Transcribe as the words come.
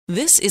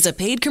This is a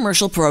paid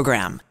commercial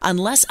program.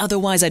 Unless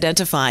otherwise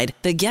identified,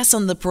 the guests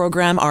on the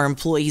program are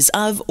employees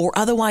of or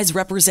otherwise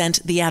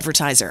represent the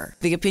advertiser.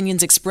 The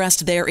opinions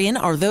expressed therein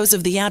are those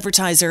of the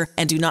advertiser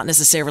and do not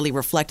necessarily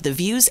reflect the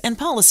views and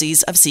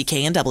policies of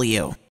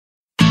CKNW.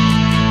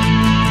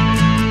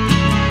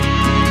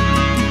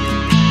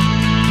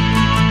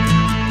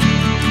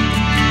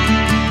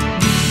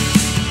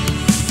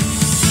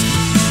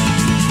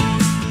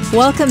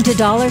 Welcome to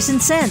Dollars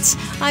and Cents.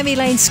 I'm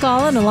Elaine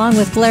Scollin along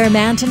with Blair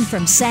Manton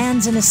from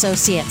Sands &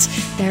 Associates.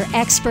 They're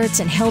experts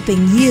in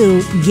helping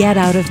you get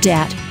out of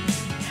debt.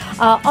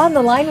 On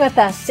the line with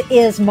us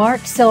is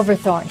Mark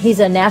Silverthorne. He's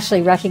a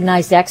nationally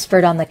recognized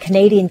expert on the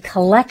Canadian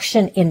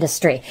collection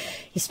industry.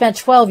 He spent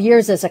 12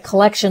 years as a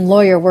collection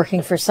lawyer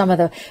working for some of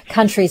the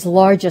country's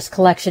largest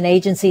collection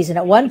agencies, and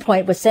at one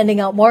point was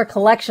sending out more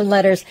collection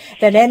letters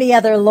than any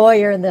other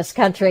lawyer in this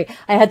country.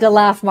 I had to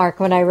laugh, Mark,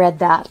 when I read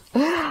that.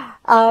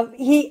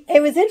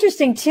 It was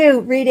interesting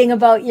too, reading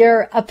about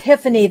your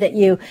epiphany that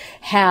you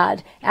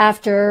had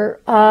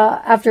after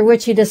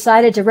which you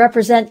decided to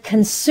represent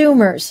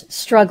consumers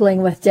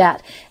struggling with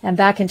debt. And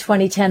back in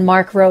 2010,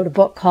 Mark wrote a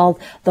book called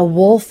The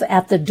Wolf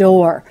at the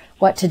Door: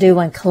 What to Do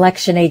When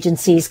Collection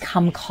Agencies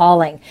Come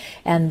Calling.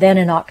 And then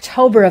in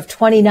October of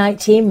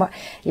 2019,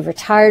 he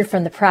retired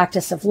from the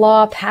practice of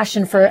law.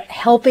 Passion for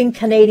helping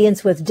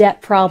Canadians with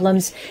debt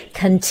problems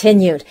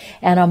continued.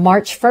 And on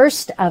March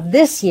 1st of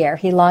this year,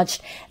 he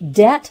launched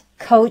Debt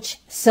Coach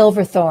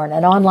Silverthorne,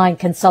 an online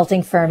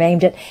consulting firm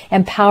aimed at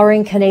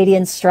empowering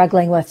Canadians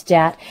struggling with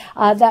debt.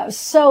 That was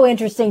so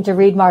interesting to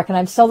read, Mark, and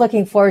I'm so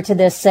looking forward to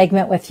this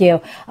segment with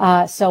you.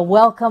 So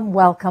welcome,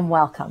 welcome,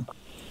 welcome.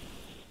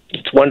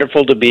 It's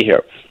wonderful to be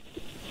here.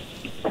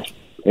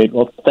 Great.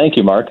 Well, thank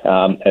you, Mark.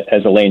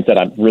 As Elaine said,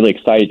 I'm really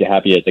excited to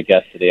have you as a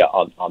guest today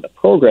on the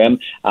program.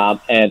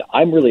 And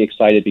I'm really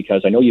excited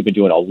because I know you've been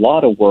doing a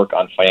lot of work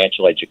on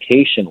financial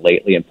education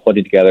lately and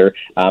putting together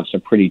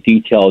some pretty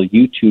detailed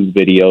YouTube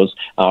videos,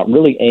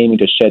 really aiming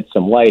to shed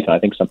some light on, I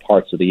think, some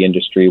parts of the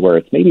industry where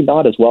it's maybe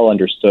not as well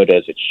understood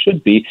as it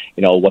should be,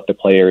 you know, what the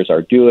players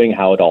are doing,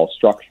 how it all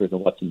structures,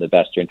 and what's in the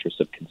best interest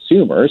of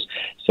consumers.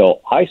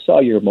 So I saw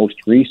your most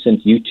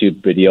recent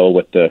YouTube video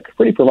with the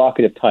pretty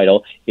provocative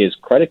title, Is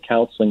Credit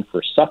Counseling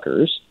for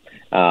Suckers?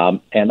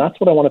 And that's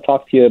what I want to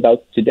talk to you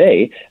about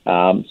today.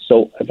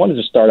 So I wanted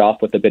to start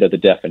off with a bit of the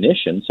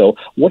definition. So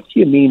what do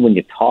you mean when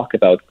you talk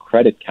about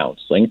credit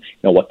counseling?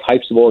 You know, what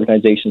types of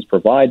organizations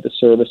provide the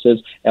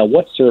services, and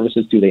what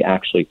services do they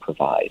actually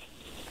provide?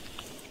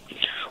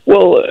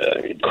 Well,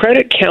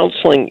 credit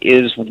counseling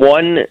is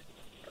one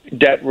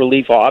debt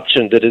relief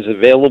option that is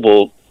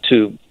available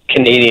to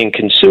Canadian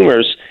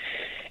consumers.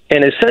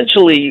 And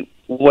essentially,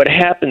 what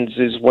happens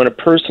is when a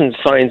person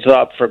signs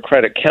up for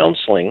credit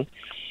counseling,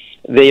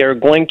 they are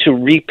going to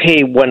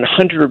repay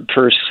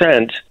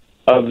 100%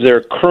 of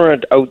their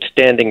current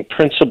outstanding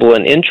principal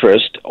and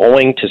interest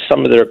owing to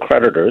some of their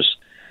creditors,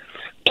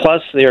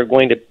 plus they are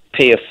going to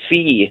pay a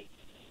fee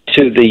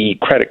to the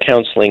credit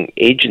counseling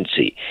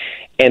agency.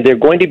 And they're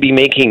going to be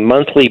making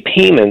monthly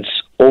payments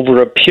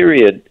over a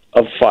period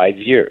of 5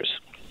 years.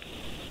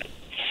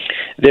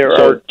 There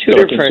are two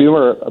different...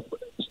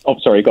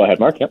 Go ahead,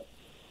 Mark. Yep.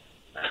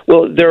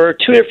 Well, there are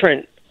two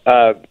different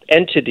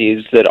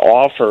entities that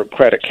offer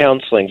credit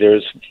counseling.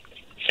 There's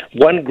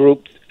one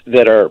group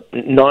that are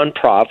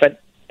nonprofit,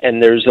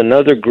 and there's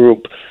another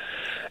group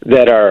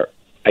that are,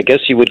 I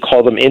guess you would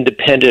call them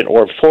independent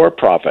or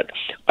for-profit.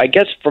 I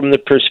guess from the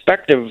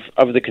perspective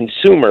of the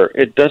consumer,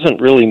 it doesn't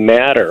really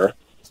matter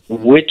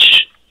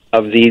which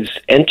of these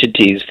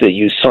entities that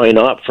you sign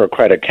up for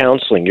credit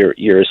counseling.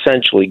 You're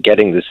essentially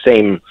getting the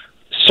same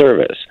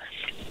service.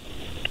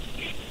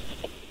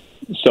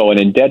 So an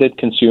indebted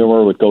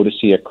consumer would go to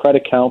see a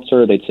credit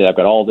counselor. They'd say, I've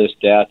got all this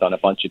debt on a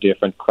bunch of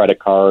different credit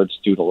cards,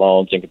 student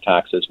loans, income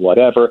taxes,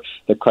 whatever.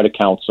 The credit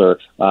counselor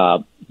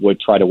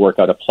would try to work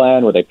out a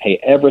plan where they pay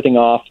everything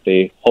off.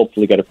 They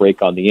hopefully get a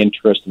break on the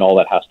interest, and all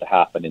that has to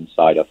happen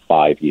inside of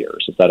 5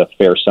 years. Is that a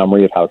fair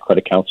summary of how a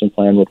credit counseling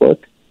plan would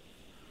work?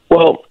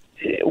 Well,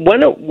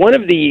 one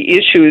of the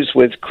issues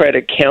with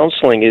credit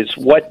counseling is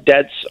what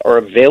debts are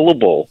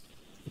available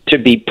to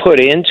be put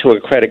into a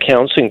credit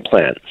counseling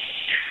plan.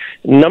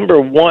 Number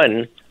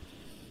one,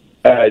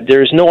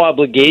 there's no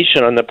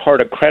obligation on the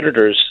part of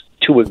creditors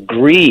to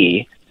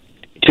agree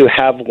to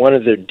have one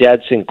of their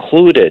debts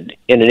included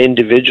in an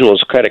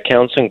individual's credit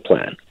counseling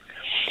plan.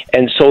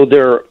 And so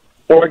there are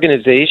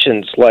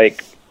organizations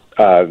like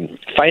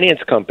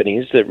finance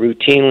companies that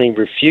routinely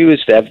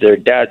refuse to have their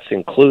debts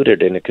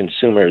included in a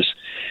consumer's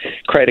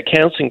credit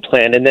counseling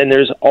plan. And then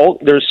there's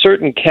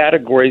certain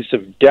categories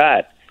of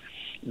debt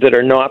that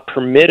are not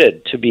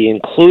permitted to be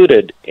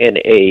included in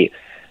a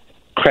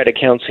credit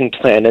counseling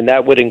plan, and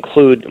that would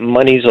include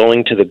monies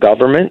owing to the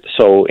government,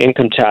 so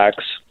income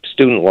tax,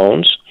 student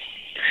loans,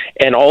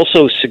 and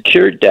also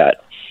secured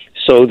debt,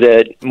 so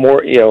that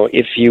more,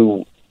 if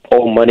you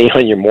owe money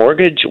on your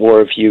mortgage,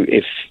 or if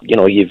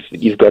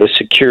you've got a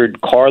secured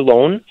car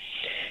loan,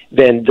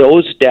 then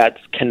those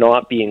debts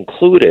cannot be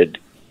included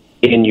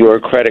in your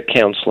credit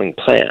counseling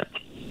plan.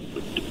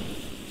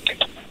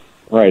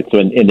 Right. So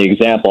in the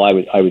example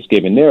I was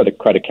giving there, the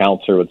credit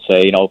counselor would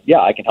say,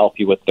 yeah, I can help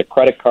you with the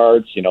credit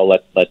cards.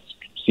 Let's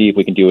see if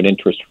we can do an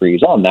interest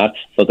freeze on that.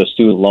 But the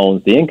student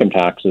loans, the income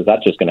taxes,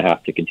 that's just going to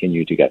have to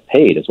continue to get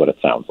paid, is what it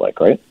sounds like,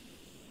 right?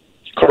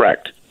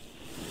 Correct.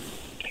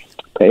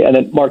 Okay, and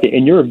then, Mark,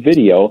 in your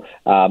video,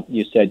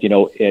 you said,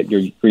 your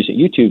recent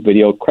YouTube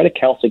video, credit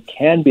counseling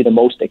can be the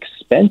most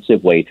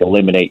expensive way to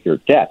eliminate your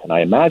debt. And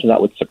I imagine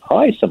that would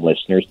surprise some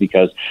listeners,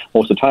 because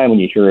most of the time when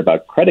you hear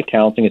about credit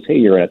counseling, it's, hey,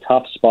 you're in a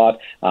tough spot.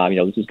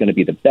 This is going to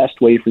be the best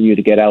way for you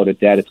to get out of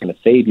debt. It's going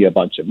to save you a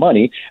bunch of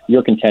money.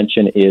 Your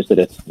contention is that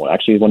it's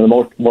actually one of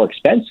the more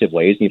expensive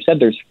ways. And you've said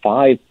there's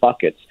 5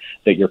 buckets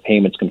that your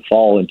payments can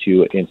fall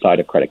into inside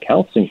a credit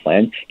counseling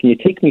plan. Can you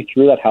take me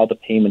through that, how the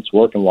payments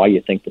work and why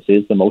you think this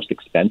is the most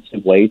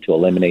expensive way to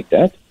eliminate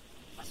debt?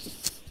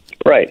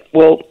 Right.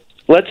 Well,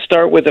 let's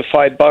start with the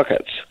 5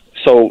 buckets.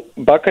 So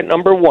bucket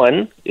number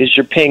 1 is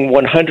you're paying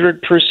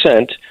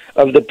 100%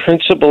 of the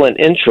principal and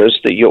interest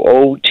that you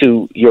owe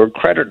to your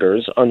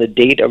creditors on the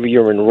date of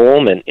your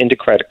enrollment into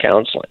credit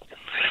counseling.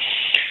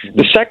 Mm-hmm.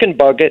 The second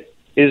bucket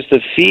is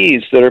the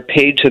fees that are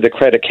paid to the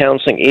credit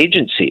counseling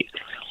agency.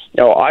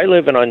 Now, I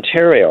live in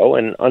Ontario,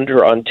 and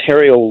under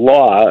Ontario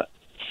law,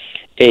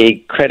 a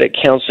credit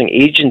counseling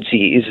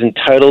agency is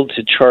entitled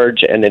to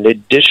charge an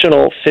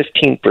additional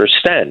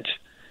 15%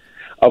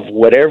 of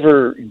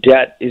whatever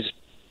debt is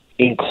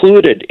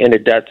included in a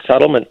debt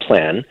settlement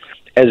plan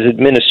as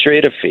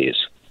administrative fees.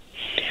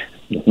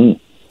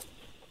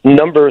 Mm-hmm.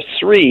 Number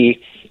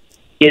 3,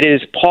 it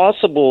is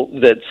possible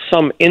that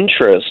some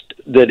interest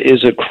that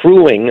is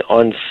accruing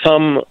on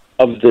some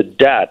of the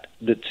debt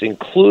that's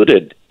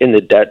included in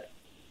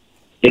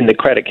the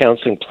credit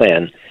counseling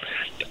plan.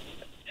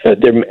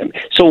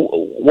 So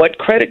what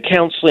credit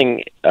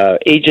counseling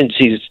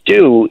agencies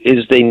do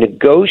is they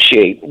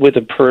negotiate with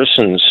a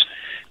person's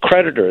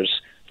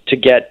creditors to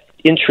get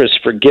interest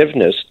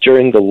forgiveness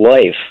during the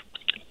life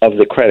of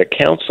the credit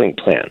counseling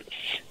plan,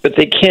 but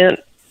they can't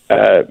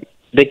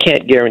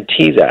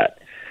guarantee that.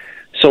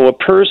 So a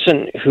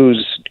person who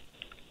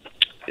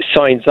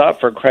signs up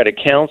for credit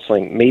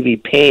counseling may be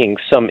paying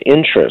some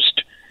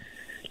interest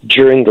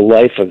during the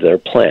life of their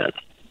plan.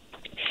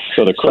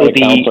 So the credit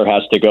counselor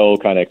has to go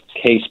kind of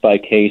case by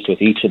case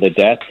with each of the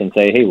debts and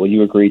say, hey, will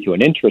you agree to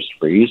an interest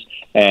freeze?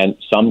 And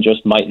some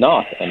just might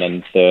not. And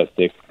then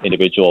the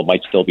individual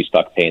might still be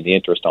stuck paying the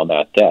interest on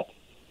that debt.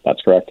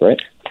 That's correct, right?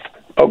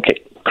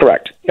 Okay,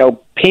 correct. Now,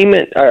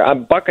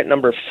 bucket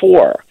number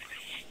 4,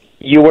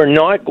 you are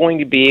not going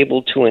to be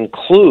able to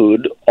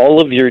include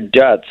all of your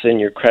debts in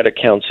your credit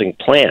counseling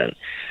plan.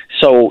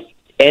 So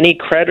any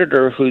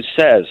creditor who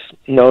says,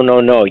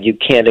 no, you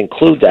can't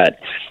include that,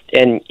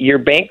 and your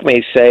bank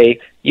may say,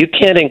 you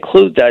can't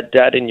include that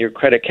debt in your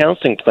credit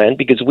counseling plan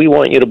because we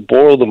want you to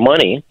borrow the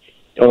money.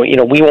 Or,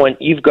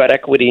 you've got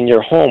equity in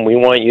your home. We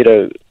want you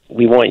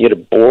to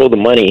borrow the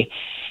money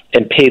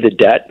and pay the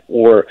debt.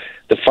 Or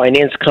the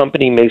finance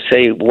company may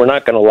say, we're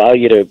not going to allow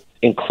you to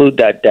include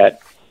that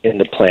debt in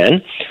the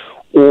plan.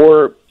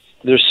 Or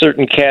there's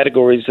certain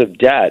categories of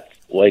debt,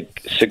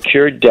 like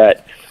secured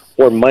debt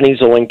or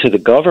monies owing to the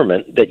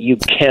government, that you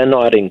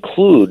cannot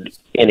include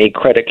in a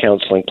credit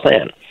counseling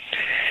plan.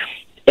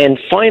 And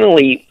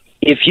finally,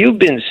 if you've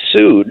been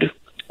sued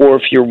or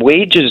if your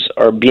wages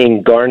are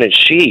being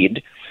garnished,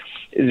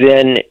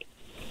 then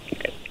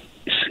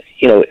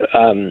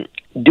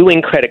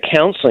doing credit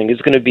counseling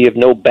is going to be of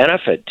no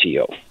benefit to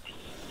you.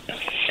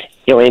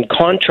 In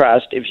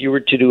contrast, if you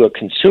were to do a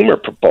consumer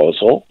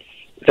proposal,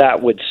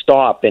 that would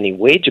stop any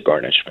wage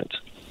garnishments.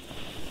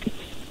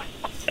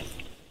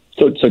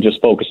 So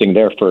just focusing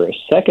there for a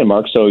second,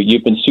 Mark, so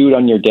you've been sued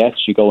on your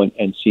debts, you go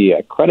and see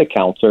a credit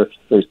counselor.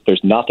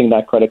 There's nothing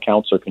that credit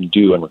counselor can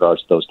do in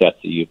regards to those debts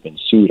that you've been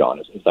sued on.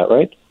 Is that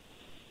right?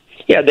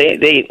 Yeah,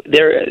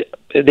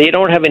 they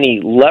don't have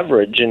any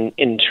leverage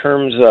in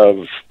terms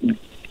of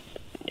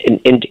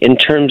in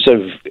terms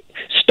of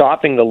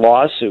stopping the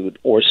lawsuit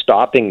or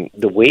stopping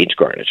the wage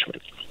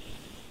garnishment.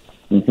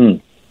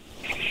 Mm-hmm.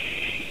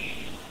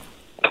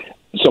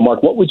 So,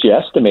 Mark, what would you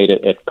estimate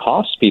it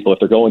costs people if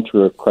they're going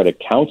through a credit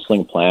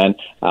counseling plan,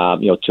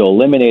 to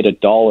eliminate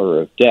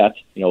 $1 of debt,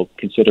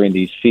 considering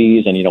these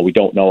fees, and, we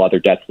don't know other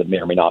debts that may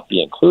or may not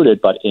be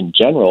included, but in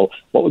general,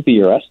 what would be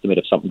your estimate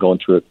of someone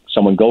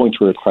going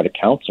through a credit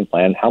counseling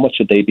plan? How much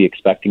should they be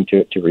expecting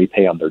to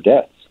repay on their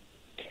debts?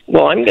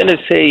 Well, I'm going to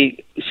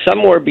say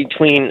somewhere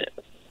between,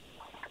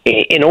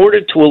 in order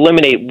to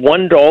eliminate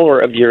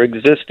 $1 of your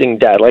existing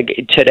debt, like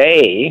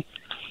today,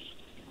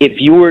 if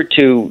you were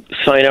to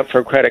sign up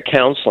for credit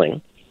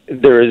counseling,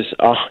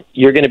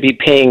 you're going to be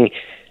paying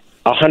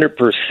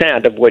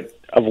 100%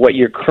 of what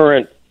your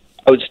current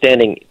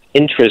outstanding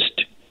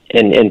interest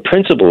and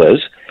principal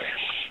is.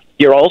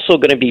 You're also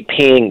going to be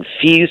paying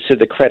fees to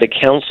the credit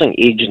counseling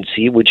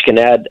agency, which can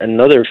add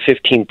another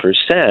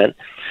 15%.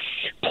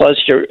 Plus,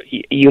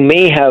 you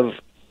may have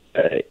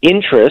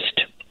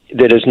interest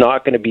that is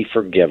not going to be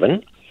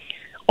forgiven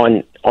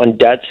on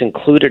debts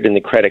included in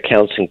the credit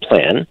counseling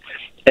plan.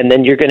 And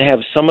then you're going to have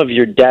some of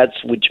your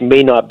debts which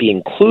may not be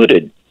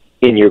included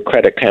in your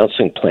credit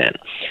counseling plan.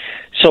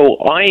 So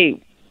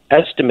I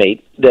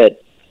estimate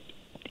that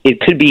it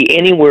could be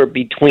anywhere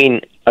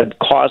between a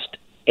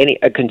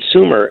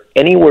consumer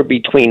anywhere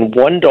between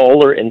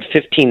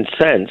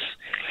 $1.15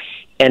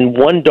 and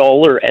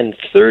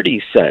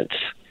 $1.30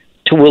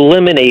 to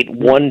eliminate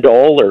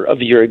 $1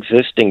 of your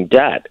existing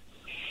debt.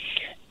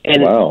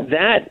 And wow.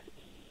 that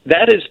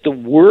is the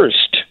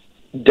worst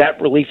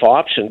debt relief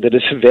option that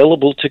is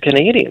available to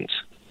Canadians.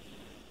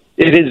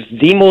 It is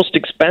the most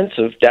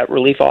expensive debt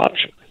relief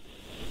option.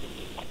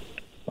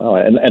 Well,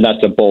 and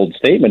that's a bold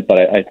statement, but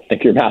I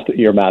think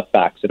your math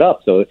backs it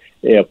up. So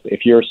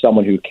if you're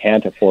someone who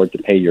can't afford to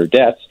pay your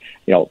debts,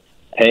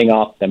 paying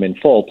off them in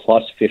full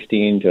plus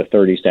 15 to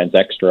 30 cents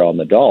extra on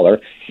the dollar,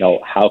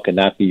 how can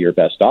that be your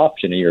best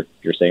option? And you're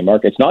saying,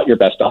 Mark, it's not your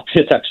best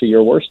option. It's actually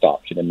your worst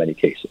option in many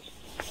cases.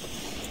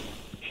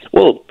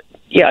 Well,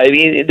 yeah, I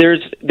mean,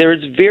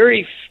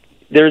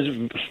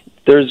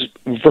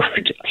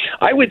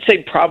 I would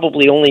say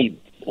probably only,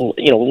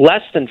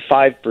 less than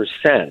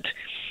 5%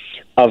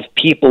 of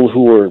people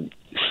who are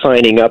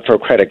signing up for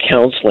credit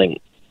counseling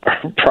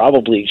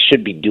probably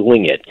should be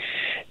doing it.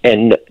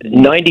 And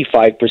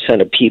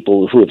 95% of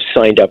people who have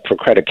signed up for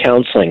credit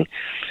counseling,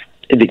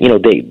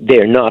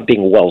 they're not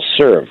being well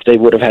served. They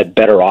would have had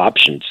better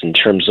options in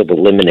terms of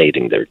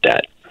eliminating their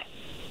debt.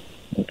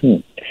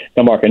 Mm-hmm.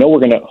 Now, Mark, I know we're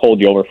going to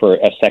hold you over for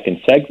a second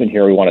segment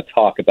here. We want to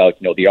talk about,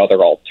 the other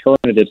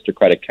alternatives to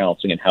credit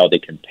counseling and how they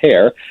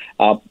compare.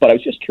 But I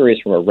was just curious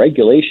from a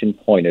regulation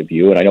point of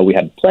view, and I know we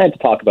hadn't planned to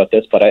talk about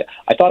this, but I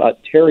thought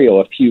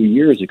Ontario a few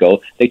years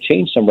ago, they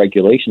changed some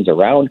regulations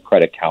around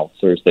credit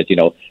counselors that,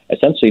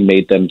 essentially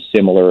made them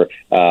similar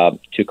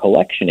to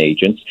collection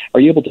agents.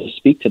 Are you able to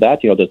speak to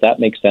that? Does that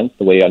make sense,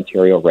 the way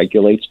Ontario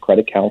regulates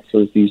credit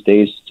counselors these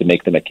days, to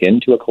make them akin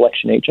to a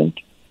collection agent?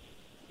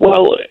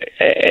 Well,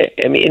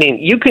 I mean,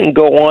 you can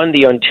go on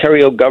the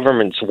Ontario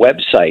government's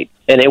website,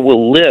 and it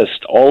will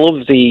list all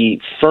of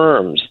the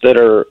firms that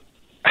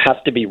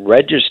have to be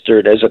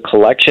registered as a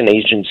collection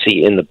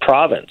agency in the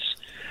province.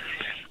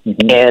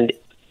 Mm-hmm. And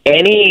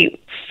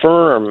any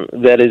firm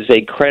that is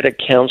a credit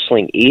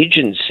counseling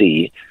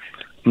agency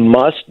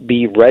must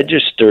be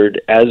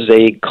registered as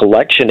a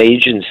collection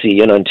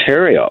agency in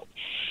Ontario.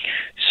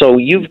 So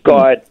you've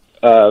got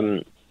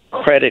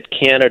Credit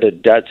Canada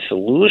Debt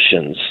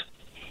Solutions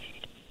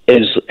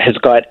has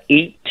got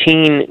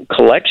 18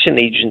 collection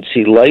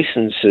agency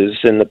licenses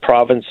in the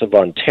province of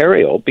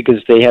Ontario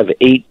because they have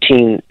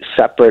 18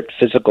 separate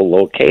physical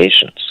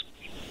locations.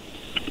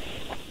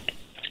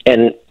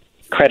 And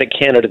Credit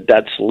Canada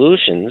Debt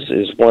Solutions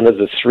is one of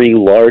the 3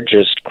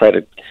 largest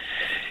credit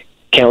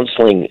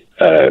counseling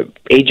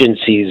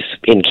agencies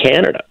in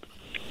Canada.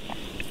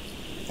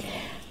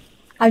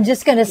 I'm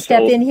just going to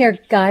step in here,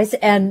 guys,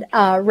 and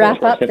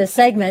wrap up the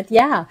segment.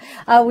 Yeah.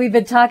 We've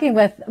been talking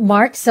with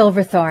Mark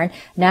Silverthorne,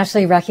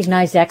 nationally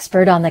recognized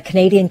expert on the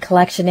Canadian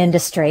collection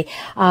industry.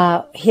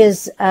 The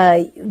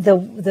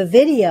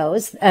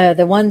videos,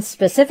 the one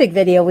specific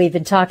video we've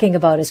been talking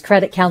about is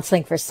Credit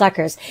Counseling for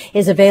Suckers,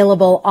 is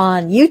available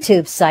on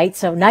YouTube site,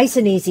 so nice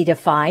and easy to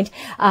find.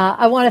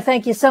 I want to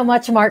thank you so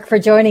much, Mark, for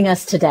joining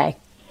us today.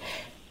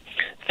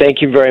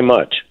 Thank you very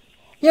much.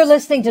 You're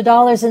listening to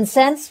Dollars and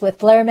Cents with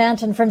Blair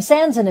Manton from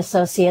Sands &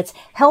 Associates,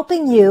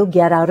 helping you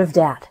get out of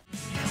debt.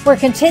 We're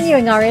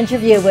continuing our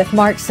interview with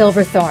Mark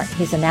Silverthorne.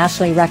 He's a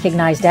nationally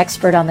recognized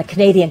expert on the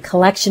Canadian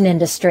collection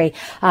industry,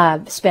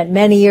 spent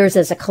many years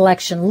as a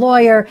collection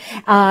lawyer,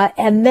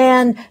 and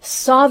then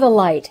saw the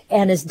light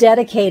and has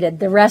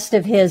dedicated the rest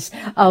of his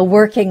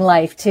working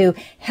life to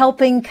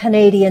helping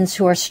Canadians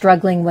who are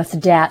struggling with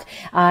debt.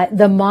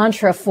 The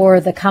mantra for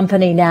the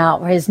company now,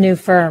 his new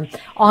firm,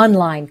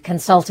 online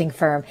consulting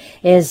firm,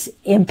 is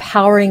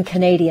empowering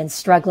Canadians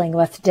struggling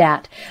with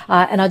debt.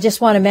 And I just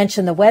want to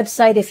mention the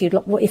website if you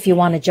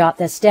want to jot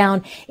this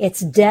down.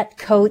 It's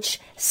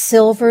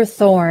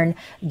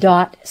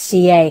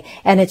debtcoachsilverthorne.ca,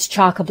 and it's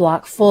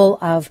chock-a-block full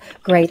of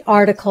great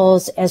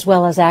articles as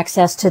well as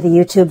access to the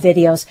YouTube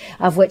videos,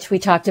 of which we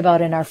talked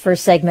about in our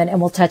first segment,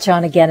 and we'll touch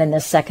on again in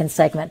this second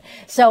segment.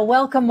 So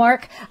welcome,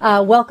 Mark.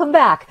 Welcome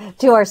back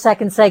to our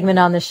second segment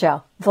on the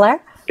show.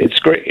 Blair? It's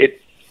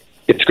great.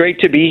 It's great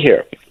to be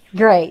here.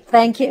 Great.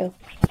 Thank you.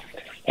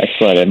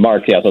 Excellent. And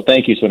Mark, so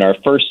thank you. So in our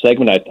first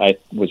segment, I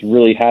was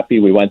really happy.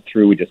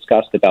 We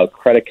discussed about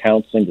credit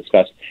counseling,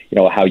 discussed,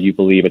 how you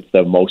believe it's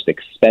the most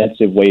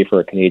expensive way for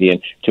a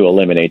Canadian to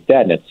eliminate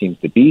debt. And it seems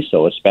to be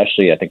so,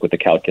 especially I think with the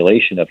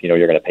calculation of, you're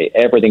going to pay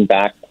everything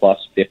back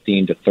plus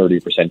 15 to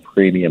 30%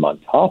 premium on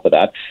top of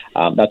that.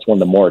 That's one of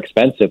the more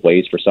expensive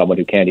ways for someone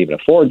who can't even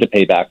afford to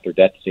pay back their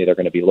debt to say they're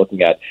going to be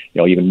looking at,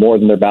 even more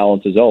than their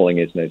balance is owing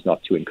is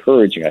not too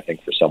encouraging, I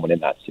think, for someone in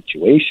that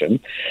situation.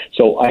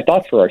 So I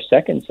thought for our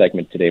second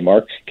segment today,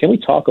 Mark, can we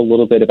talk a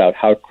little bit about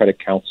how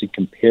credit counseling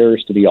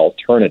compares to the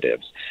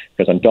alternatives?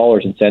 Because on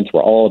Dollars and Cents,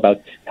 we're all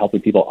about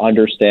helping people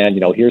understand,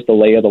 here's the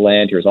lay of the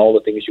land, here's all the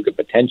things you could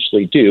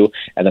potentially do,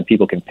 and then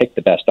people can pick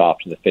the best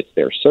option that fits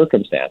their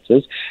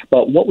circumstances.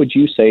 But what would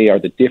you say are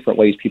the different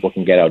ways people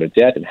can get out of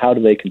debt, and how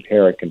do they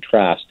compare and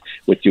contrast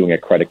with doing a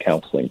credit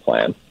counseling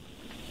plan?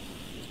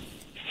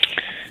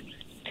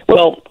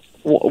 Well,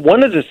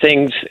 one of the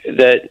things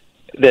that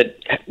that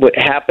what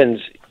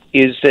happens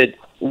is that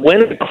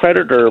when a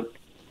creditor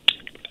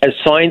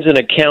assigns an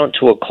account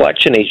to a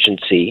collection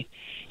agency,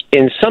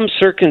 in some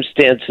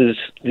circumstances,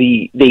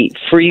 they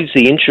freeze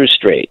the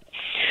interest rate,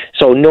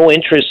 so no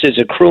interest is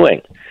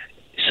accruing.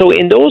 So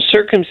in those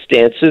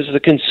circumstances, the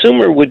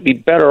consumer would be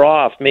better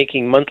off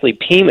making monthly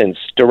payments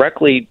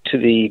directly to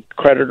the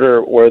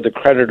creditor or the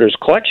creditor's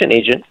collection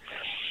agent.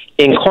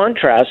 In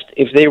contrast,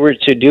 if they were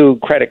to do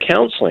credit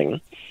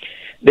counseling,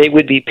 they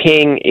would be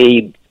paying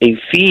a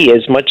fee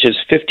as much as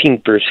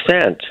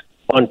 15%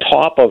 on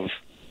top of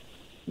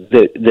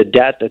the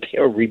debt that they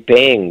are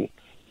repaying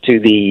to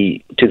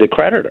the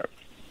creditor.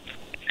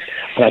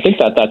 And I think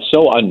that's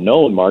so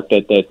unknown, Mark,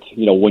 that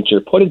once you're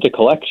put into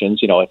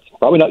collections, it's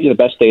probably not the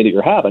best day that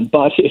you're having,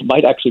 but it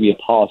might actually be a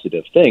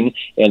positive thing,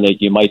 and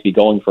that you might be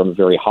going from a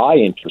very high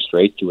interest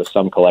rate to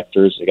some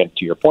collectors, again,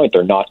 to your point,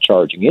 they're not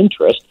charging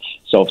interest.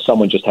 So if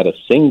someone just had a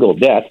single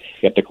debt,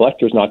 if the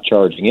collector's not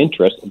charging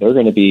interest, they're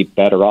going to be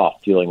better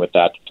off dealing with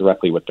that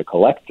directly with the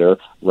collector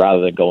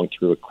rather than going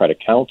through a credit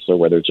counselor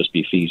where there'd just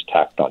be fees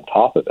tacked on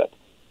top of it.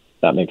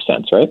 That makes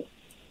sense, right?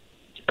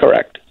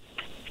 Correct.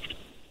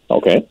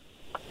 Okay.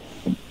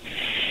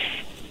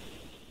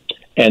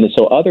 And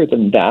so other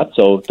than that,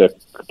 so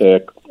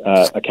the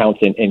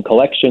accounts in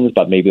collections,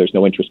 but maybe there's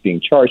no interest being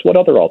charged, what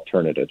other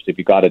alternatives? If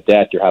you got a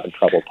debt, you're having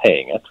trouble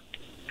paying it.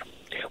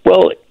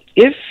 Well,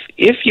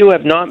 if you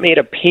have not made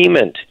a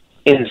payment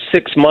in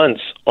 6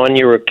 months on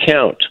your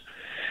account,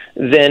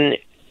 then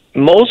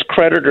most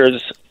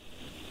creditors,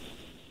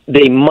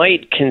 they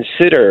might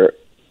consider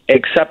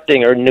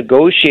accepting or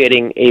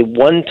negotiating a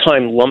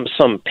one-time lump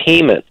sum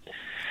payment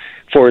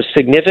for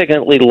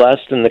significantly less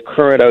than the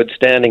current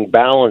outstanding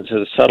balance of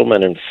the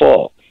settlement in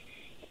full.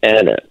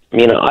 And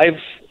I've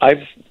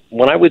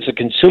when I was a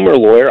consumer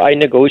lawyer, I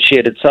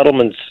negotiated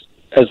settlements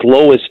as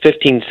low as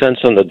 15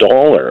 cents on the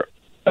dollar.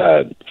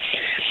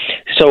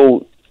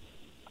 So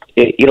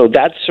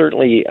that's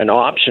certainly an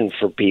option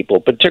for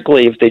people,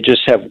 particularly if they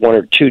just have one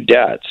or two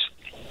debts.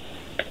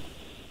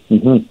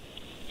 Mm-hmm.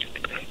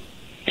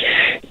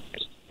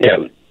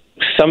 Yeah,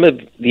 some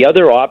of the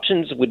other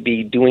options would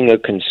be doing a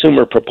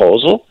consumer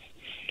proposal,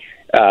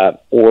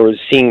 or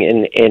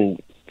seeing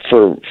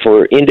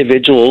for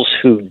individuals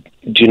who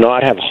do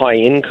not have high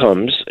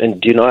incomes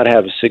and do not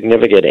have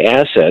significant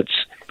assets.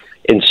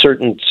 In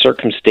certain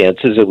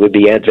circumstances, it would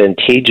be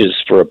advantageous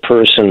for a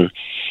person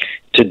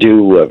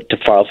to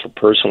file for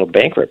personal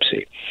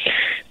bankruptcy.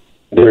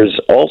 There's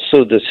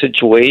also the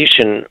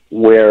situation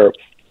where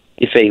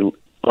if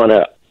on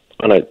a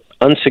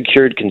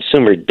unsecured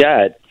consumer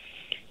debt,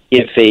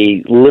 if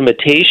a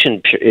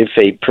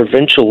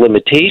provincial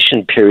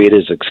limitation period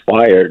is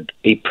expired,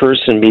 a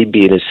person may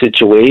be in a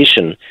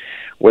situation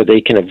where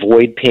they can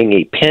avoid paying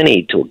a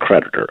penny to a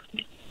creditor.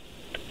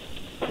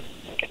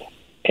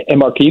 And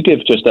Mark, can you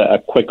give just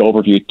a quick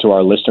overview to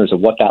our listeners of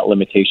what that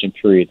limitation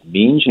period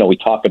means? We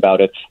talk about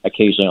it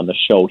occasionally on the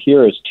show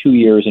here as 2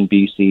 years in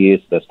BC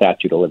is the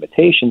statute of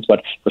limitations,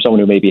 but for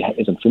someone who maybe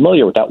isn't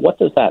familiar with that, what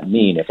does that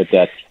mean if a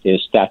debt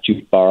is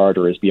statute barred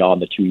or is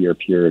beyond the 2-year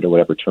period or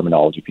whatever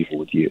terminology people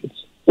would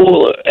use?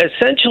 Well,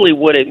 essentially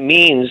what it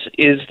means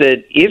is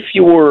that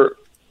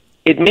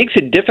it makes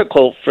it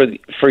difficult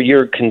for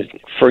your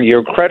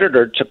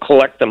creditor to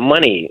collect the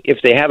money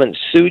if they haven't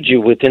sued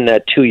you within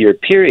that 2-year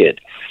period.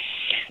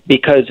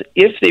 Because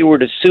if they were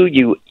to sue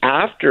you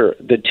after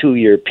the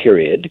 2-year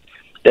period,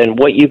 then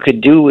what you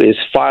could do is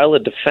file a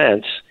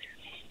defense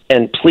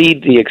and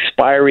plead the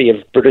expiry of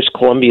British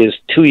Columbia's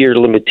 2-year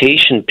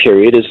limitation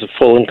period as a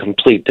full and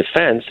complete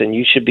defense, and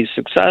you should be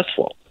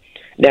successful.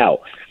 Now,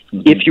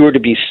 if you were to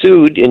be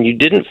sued and you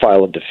didn't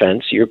file a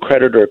defense, your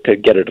creditor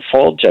could get a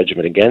default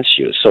judgment against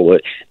you. So,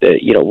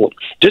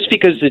 just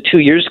because the 2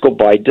 years go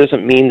by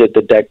doesn't mean that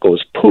the debt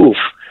goes poof.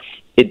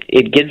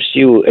 It gives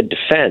you a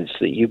defense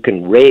that you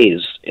can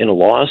raise in a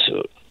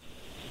lawsuit.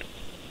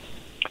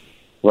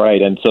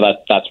 Right, and so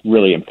that's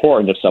really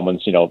important. If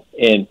someone's,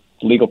 in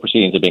legal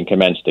proceedings have been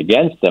commenced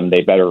against them,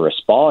 they better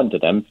respond to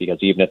them, because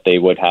even if they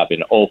would have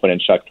an open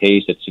and shut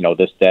case, it's,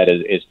 this debt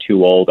is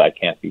too old, I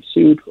can't be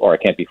sued, or I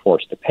can't be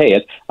forced to pay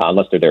it,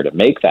 unless they're there to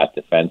make that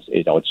defense,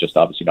 it's just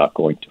obviously not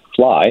going to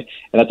fly.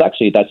 And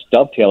that's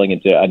dovetailing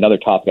into another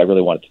topic I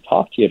really wanted to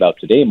talk to you about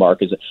today,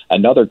 Mark, is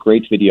another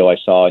great video I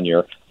saw on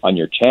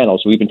your channel.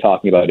 So we've been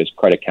talking about is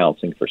credit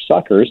counseling for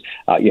suckers.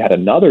 You had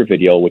another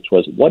video which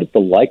was, what is the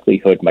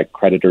likelihood my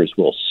creditors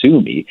will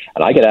sue me?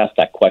 And I get asked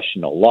that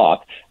question a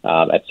lot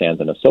at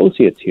Sands and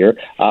Associates here.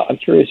 I'm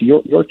curious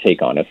your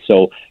take on it.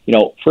 So,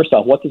 first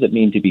off, what does it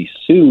mean to be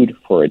sued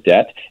for a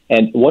debt?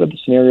 And what are the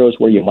scenarios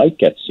where you might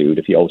get sued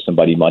if you owe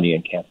somebody money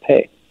and can't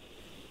pay?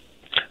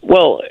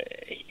 Well,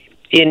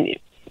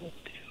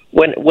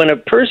 when a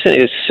person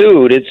is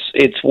sued,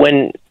 it's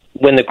when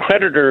the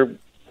creditor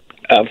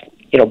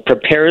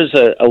prepares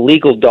a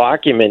legal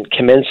document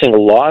commencing a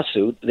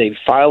lawsuit. They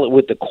file it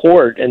with the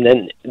court, and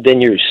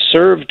then you're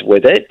served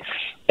with it,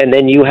 and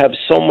then you have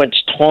so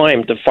much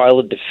time to file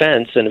a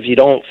defense. And if you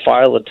don't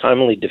file a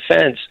timely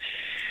defense,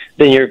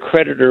 then your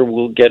creditor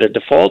will get a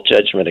default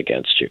judgment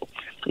against you.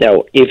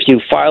 Now, if you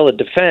file a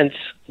defense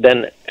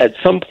then at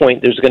some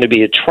point there's going to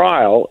be a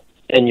trial,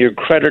 and your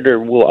creditor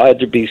will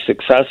either be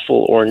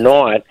successful or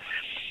not.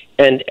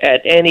 And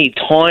at any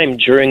time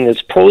during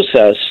this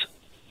process,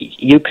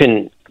 you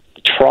can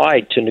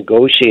try to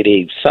negotiate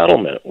a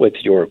settlement with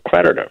your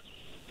creditor.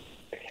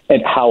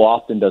 And how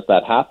often does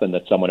that happen,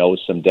 that someone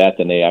owes some debt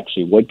and they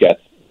actually would get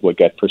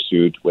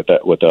pursued with a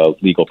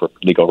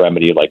legal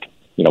remedy, like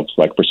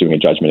pursuing a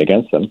judgment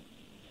against them?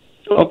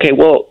 Okay,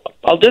 well,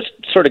 I'll just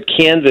sort of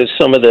canvass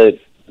some of the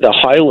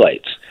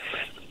highlights.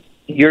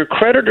 Your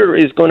creditor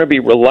is going to be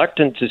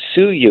reluctant to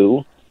sue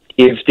you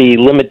if the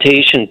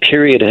limitation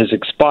period has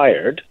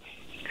expired.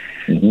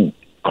 Mm-hmm.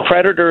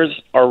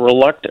 Creditors are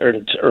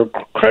reluctant, or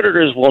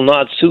creditors will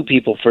not sue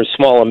people for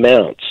small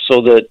amounts.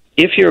 So that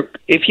if you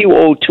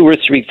owe $2,000 or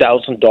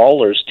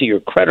 $3,000 to your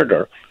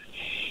creditor,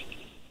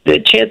 the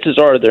chances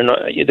are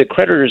the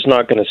creditor is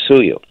not going to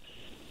sue you.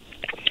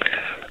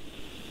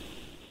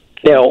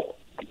 Now,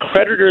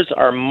 creditors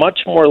are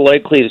much more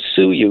likely to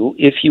sue you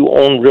if you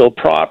own real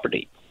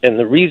property, and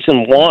the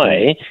reason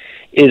why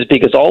is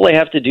because all they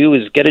have to do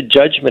is get a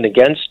judgment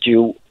against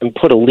you and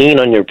put a lien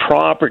on your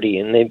property,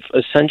 and they've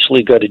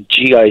essentially got a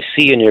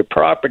GIC in your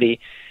property,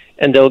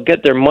 and they'll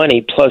get their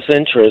money plus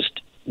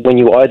interest when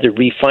you either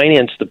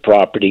refinance the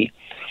property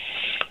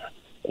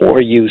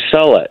or you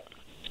sell it.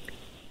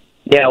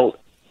 Now,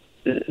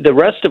 the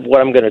rest of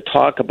what I'm going to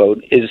talk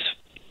about is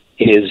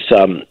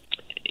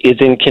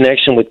in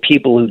connection with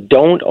people who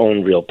don't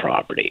own real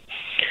property.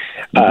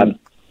 Mm-hmm.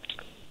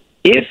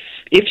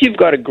 If you've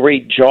got a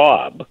great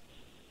job,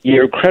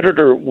 your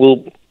creditor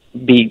will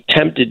be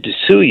tempted to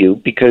sue you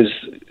because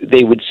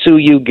they would sue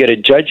you, get a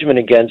judgment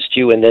against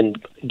you, and then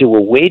do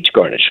a wage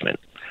garnishment.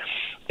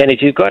 And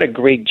if you've got a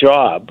great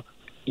job,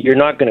 you're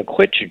not going to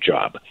quit your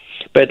job.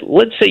 But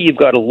let's say you've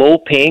got a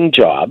low-paying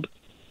job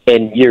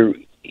and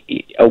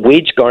a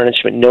wage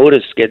garnishment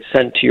notice gets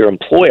sent to your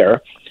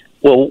employer.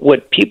 Well,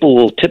 what people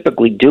will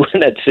typically do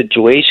in that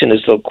situation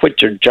is they'll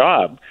quit your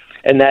job,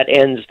 and that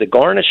ends the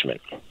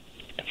garnishment.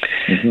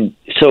 Mm-hmm.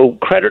 So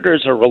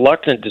creditors are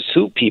reluctant to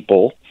sue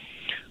people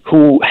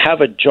who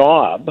have a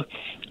job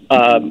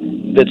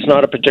that's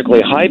not a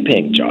particularly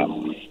high-paying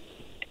job.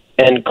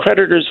 And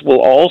creditors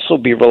will also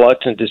be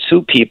reluctant to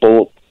sue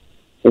people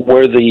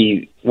where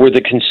the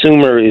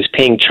consumer is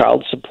paying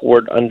child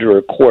support under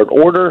a court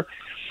order,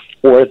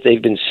 or if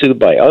they've been sued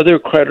by other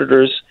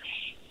creditors,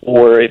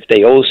 or if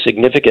they owe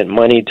significant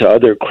money to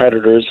other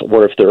creditors,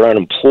 or if they're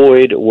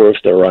unemployed, or if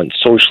they're on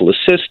social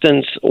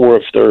assistance, or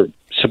if they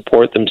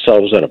support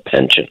themselves on a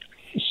pension.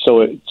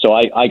 So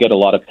I get a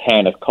lot of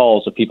panic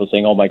calls of people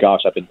saying, oh my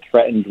gosh, I've been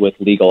threatened with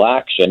legal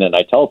action. And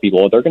I tell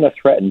people, well, they're going to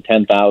threaten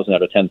 10,000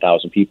 out of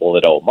 10,000 people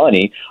that owe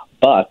money.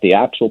 But the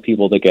actual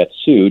people that get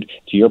sued,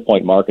 to your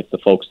point, Mark, it's the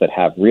folks that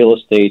have real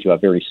estate, who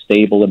have very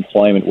stable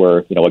employment where,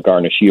 a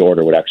garnishee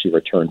order would actually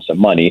return some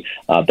money.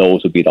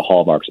 Those would be the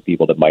hallmarks of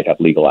people that might have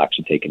legal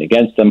action taken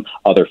against them.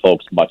 Other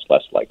folks, much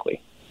less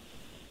likely.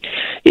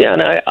 Yeah,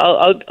 and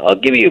I'll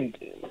give you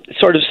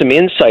sort of some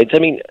insights. I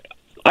mean,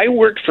 I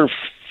worked for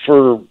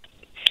 3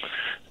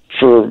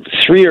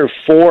 or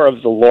 4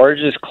 of the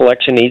largest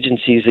collection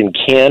agencies in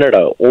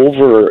Canada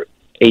over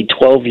a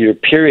 12-year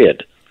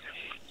period.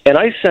 And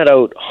I sent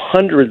out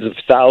hundreds of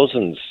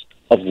thousands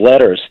of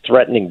letters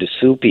threatening to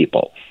sue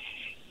people.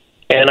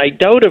 And I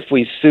doubt if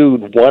we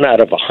sued 1 out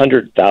of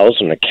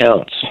 100,000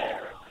 accounts.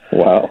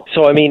 Wow.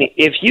 So, I mean,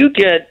 if you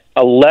get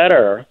a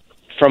letter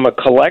from a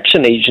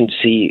collection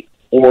agency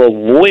or a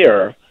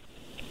lawyer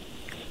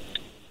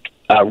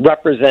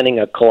representing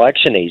a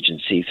collection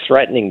agency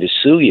threatening to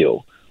sue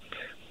you,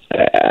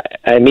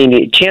 I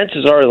mean,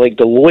 chances are, like,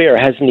 the lawyer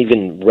hasn't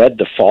even read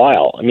the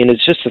file. I mean,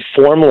 it's just a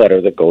form letter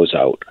that goes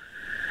out.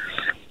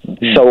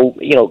 Mm-hmm. So,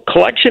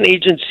 collection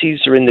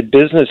agencies are in the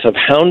business of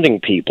hounding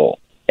people,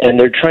 and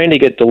they're trying to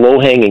get the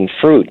low-hanging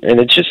fruit,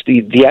 and it's just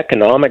the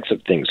economics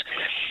of things.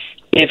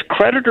 If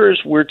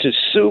creditors were to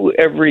sue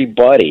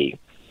everybody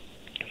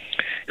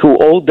who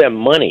owed them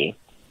money,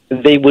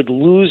 they would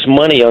lose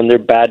money on their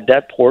bad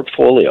debt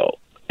portfolio,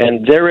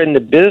 and they're in the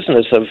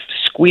business of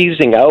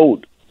squeezing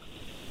out,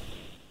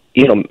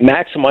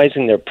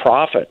 maximizing their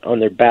profit on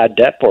their bad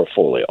debt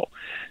portfolio.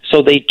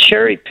 So they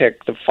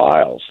cherry-pick the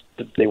files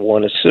that they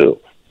want to sue.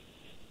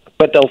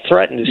 But they'll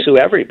threaten to sue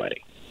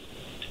everybody.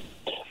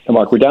 And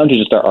Mark, we're down to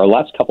just our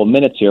last couple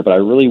minutes here, but I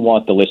really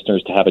want the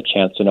listeners to have a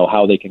chance to know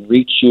how they can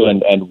reach you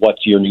and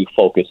what your new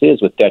focus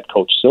is with Debt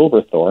Coach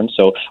Silverthorne.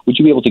 So would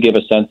you be able to give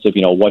a sense of,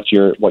 what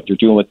you're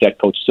doing with Debt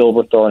Coach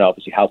Silverthorne,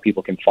 obviously how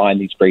people can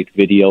find these great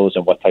videos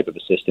and what type of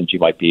assistance you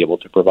might be able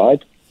to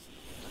provide?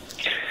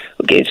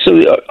 Okay, so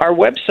our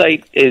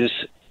website is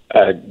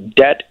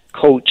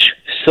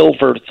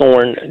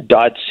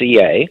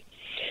debtcoachsilverthorne.ca.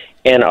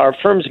 And our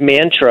firm's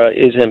mantra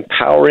is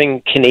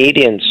empowering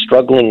Canadians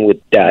struggling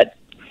with debt.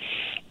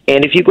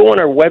 And if you go on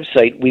our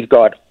website, we've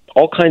got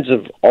all kinds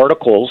of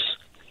articles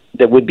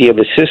that would be of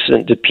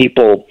assistance to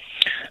people,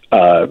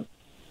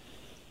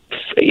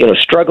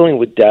 struggling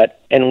with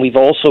debt. And we've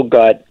also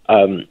got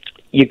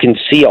you can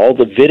see all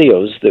the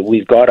videos that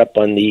we've got up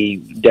on the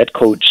Debt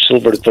Coach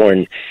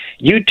Silverthorne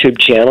YouTube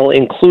channel,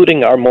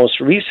 including our most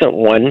recent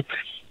one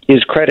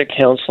is Credit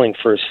Counseling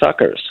for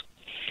Suckers.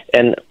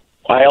 And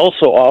I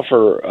also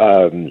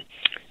offer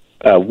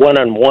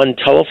one-on-one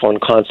telephone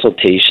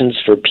consultations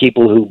for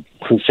people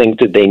who think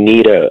that they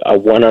need a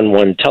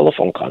one-on-one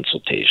telephone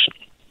consultation.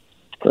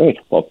 Great.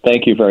 Well,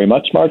 thank you very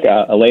much, Mark.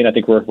 Elaine, I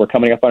think we're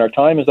coming up on our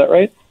time. Is that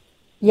right?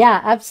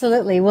 Yeah,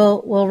 absolutely.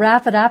 We'll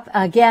wrap it up.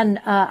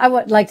 Again, I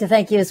would like to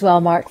thank you as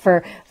well, Mark,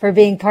 for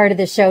being part of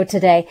the show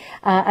today.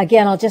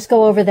 Again, I'll just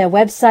go over their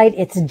website.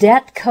 It's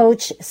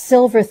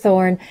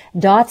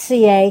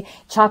debtcoachsilverthorne.ca,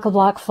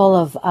 chock-a-block full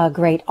of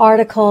great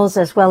articles,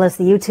 as well as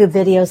the YouTube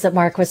videos that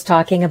Mark was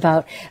talking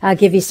about,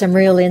 give you some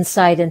real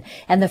insight. And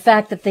the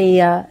fact that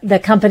the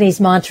company's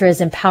mantra is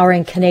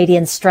empowering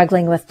Canadians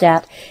struggling with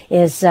debt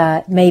is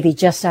maybe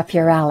just up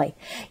your alley.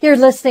 You're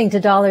listening to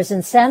Dollars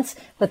and Cents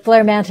with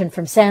Blair Manton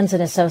from Sands &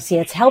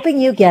 Associates, helping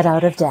you get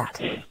out of debt.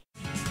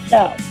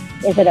 So,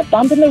 is it a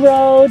bump in the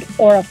road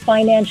or a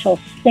financial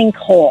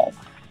sinkhole?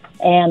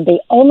 And the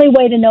only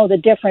way to know the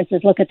difference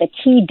is look at the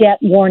key debt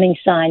warning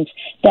signs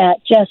that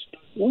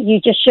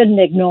you just shouldn't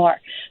ignore.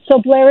 So,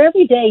 Blair,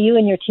 every day you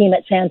and your team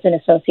at Sands &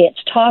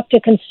 Associates talk to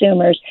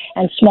consumers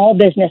and small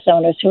business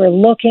owners who are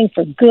looking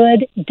for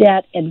good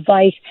debt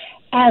advice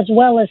as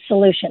well as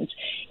solutions.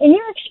 In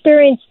your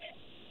experience,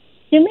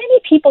 do many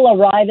people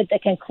arrive at the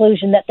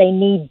conclusion that they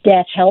need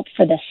debt help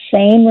for the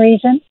same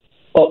reason?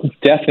 Well,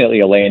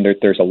 definitely, Elaine.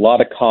 There's a lot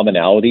of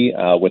commonality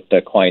with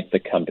the clients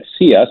that come to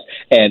see us.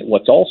 And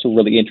what's also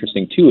really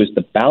interesting, too, is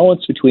the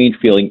balance between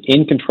feeling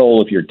in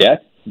control of your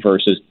debt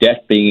versus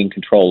debt being in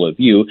control of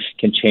you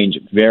can change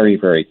very,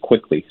 very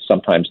quickly.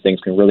 Sometimes things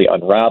can really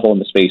unravel in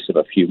the space of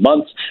a few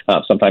months.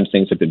 Sometimes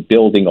things have been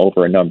building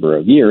over a number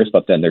of years,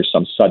 but then there's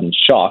some sudden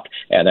shock,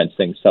 and then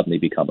things suddenly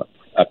become a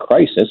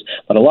crisis.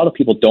 But a lot of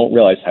people don't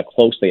realize how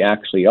close they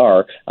actually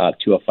are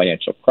to a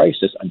financial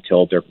crisis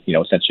until they're,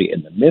 essentially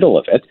in the middle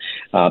of it.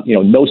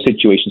 No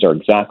situations are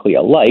exactly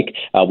alike.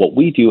 What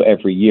we do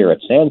every year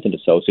at Sands &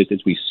 Associates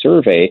is we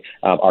survey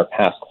our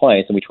past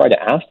clients, and we try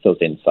to ask those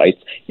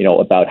insights,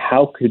 about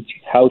how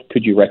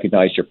could you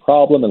recognize your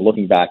problem, and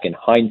looking back in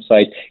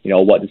hindsight,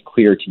 what is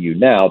clear to you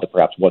now that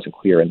perhaps wasn't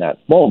clear in that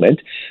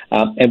moment.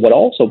 And what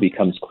also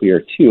becomes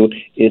clear, too,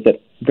 is that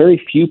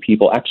very few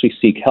people actually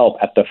seek help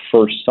at the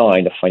first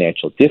sign of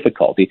financial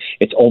difficulty.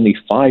 It's only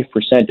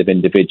 5% of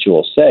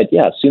individuals said,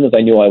 yeah, as soon as I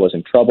knew I was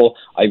in trouble,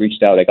 I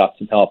reached out, I got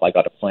some help, I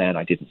got a plan,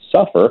 I didn't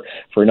suffer.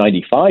 For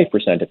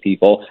 95% of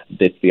people,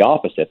 it's the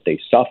opposite. They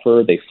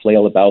suffer, they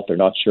flail about, they're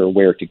not sure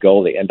where to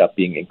go, they end up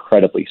being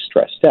incredibly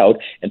stressed out,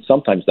 and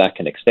sometimes that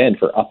can extend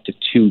for up to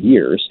 2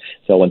 years.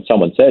 So when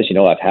someone says,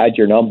 I've had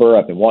your number,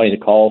 I've been wanting to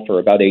call for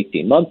about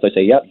 18 months, I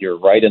say, yep, you're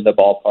right in the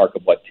ballpark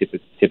of what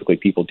typically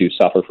people do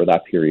suffer for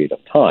that period of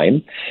time.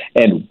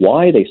 And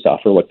why they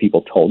suffer, what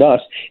people told us,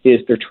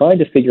 is they're trying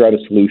to figure out a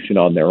solution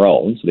on their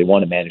own. So they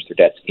want to manage their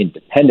debts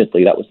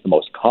independently. That was the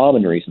most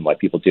common reason why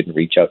people didn't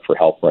reach out for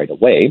help right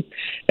away.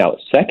 Now,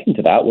 second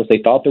to that was they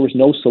thought there was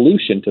no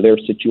solution to their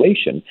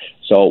situation.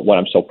 So what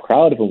I'm so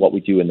proud of and what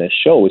we do in this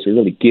show is we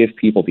really give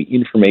people the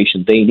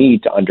information they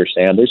need to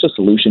understand there's a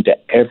solution to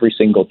every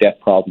single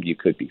debt problem you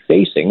could be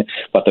facing.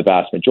 But the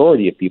vast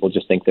majority of people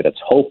just think that it's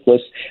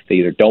hopeless. They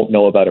either don't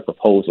know about a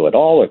proposal at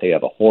all, or they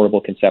have a horrible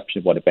conception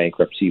of what a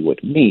bankruptcy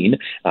would mean.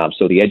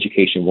 So the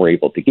education we're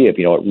able to give,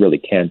 it really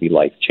can be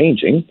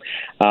life-changing.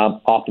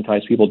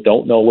 Oftentimes people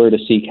don't know where to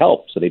seek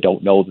help, so they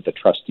don't know that the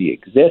trustee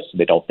exists.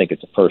 They don't think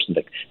it's a person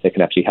that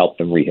can actually help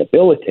them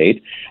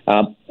rehabilitate.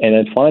 And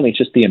then finally, it's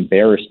just the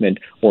embarrassment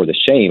or the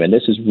shame, and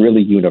this is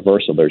really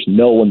universal. There's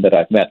no one that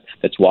I've met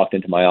that's walked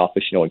into my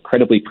office,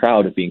 incredibly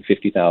proud of being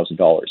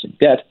 $50,000 in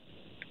debt.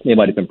 They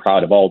might have been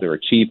proud of all their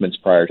achievements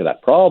prior to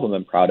that problem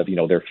and proud of,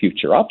 their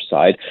future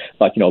upside.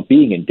 But,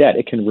 being in debt,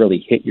 it can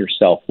really hit your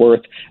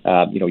self-worth,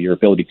 your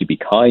ability to be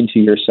kind to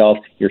yourself,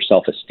 your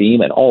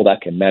self-esteem, and all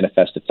that can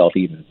manifest itself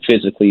even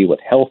physically with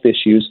health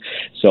issues.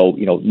 So,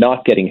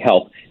 not getting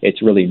help,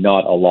 it's really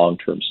not a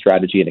long-term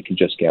strategy, and it can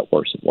just get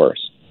worse and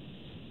worse.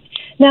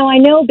 Now, I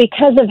know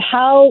because of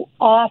how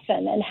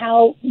often and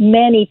how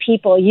many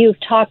people you've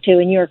talked to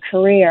in your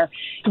career,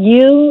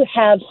 you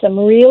have some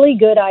really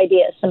good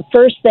ideas, some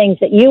first things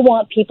that you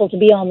want people to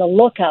be on the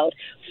lookout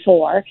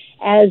for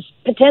as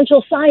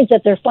potential signs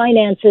that their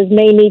finances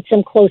may need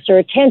some closer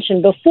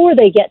attention before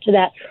they get to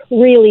that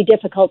really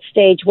difficult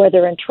stage where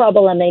they're in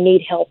trouble and they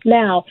need help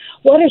now.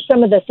 What are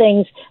some of the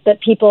things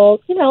that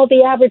people,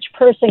 the average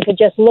person could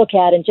just look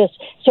at and just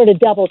sort of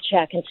double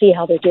check and see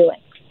how they're doing?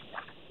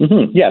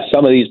 Mm-hmm. Yeah,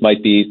 some of these might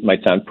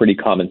sound pretty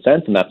common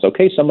sense, and that's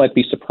okay. Some might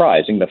be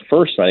surprising. The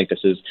first one, I think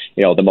this is,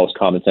 the most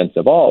common sense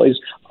of all, is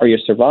are you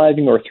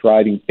surviving or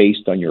thriving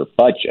based on your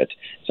budget?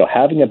 So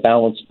having a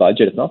balanced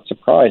budget is not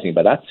surprising,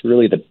 but that's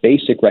really the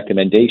basic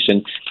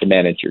recommendation to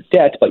manage your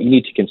debt. But you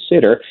need to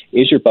consider,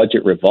 is your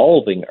budget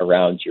revolving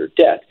around your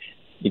debt?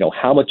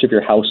 How much of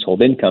your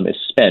household income is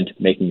spent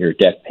making your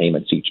debt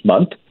payments each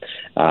month?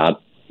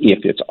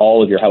 if it's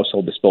all of your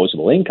household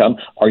disposable income,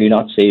 are you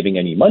not saving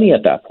any money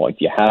at that point?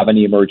 Do you have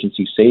any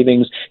emergency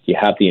savings? Do you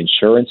have the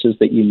insurances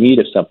that you need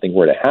if something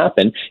were to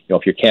happen?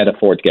 If you can't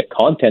afford to get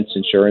contents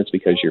insurance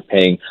because you're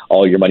paying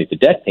all your money to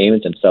debt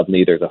payments and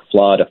suddenly there's a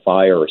flood, a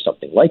fire, or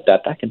something like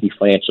that, that can be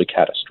financially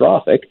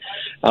catastrophic.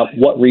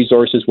 What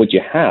resources would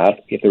you have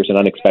if there was an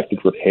unexpected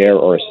repair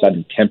or a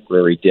sudden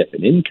temporary dip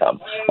in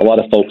income? A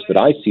lot of folks that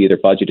I see, their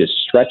budget is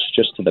stretched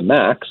just to the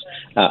max,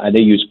 and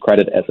they use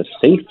credit as a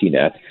safety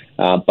net.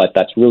 But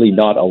that's really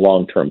not a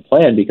long-term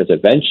plan because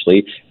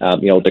eventually,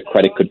 the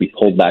credit could be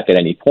pulled back at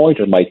any point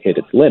or might hit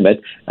its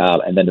limit,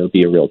 and then it'll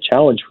be a real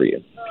challenge for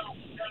you.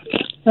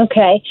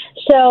 Okay.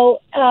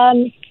 So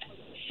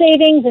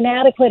savings and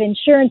adequate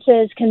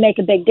insurances can make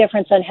a big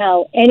difference on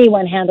how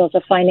anyone handles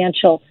a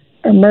financial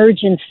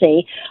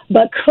emergency,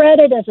 but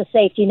credit as a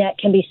safety net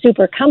can be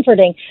super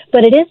comforting,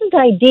 but it isn't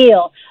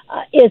ideal,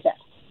 is it?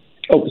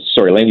 Oh,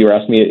 sorry, Lane, you were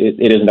asking me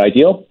it isn't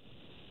ideal?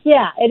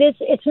 Yeah, it is.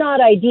 It's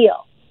not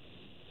ideal.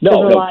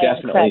 No,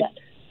 definitely.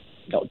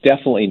 No,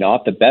 definitely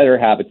not. The better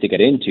habit to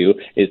get into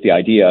is the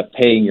idea of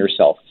paying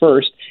yourself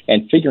first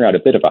and figuring out a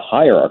bit of a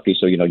hierarchy.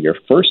 So, your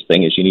first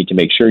thing is you need to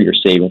make sure you're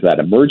saving for that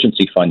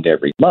emergency fund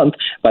every month.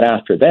 But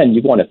after then,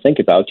 you want to think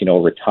about,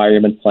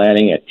 retirement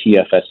planning, a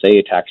TFSA,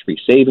 a tax-free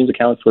savings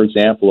account, for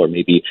example, or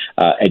maybe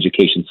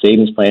education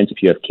savings plans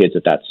if you have kids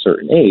at that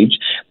certain age.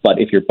 But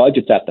if your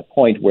budget's at the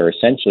point where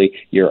essentially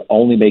you're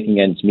only making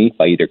ends meet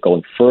by either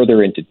going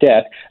further into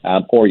debt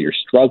or you're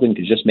struggling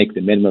to just make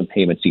the minimum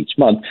payments each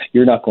month,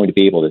 you're not going to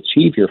be able to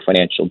achieve your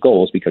financial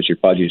goals because your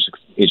budget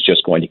is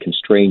just going to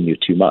constrain you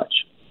too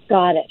much.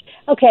 Got it.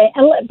 Okay.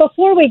 And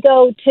before we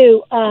go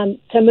to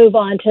move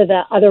on to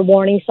the other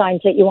warning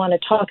signs that you want to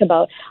talk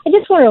about, I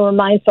just want to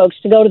remind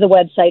folks to go to the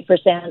website for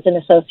Sands &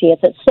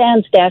 Associates at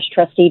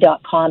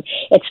sands-trustee.com.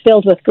 It's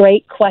filled with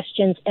great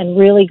questions and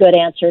really good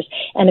answers.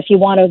 And if you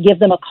want to give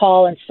them a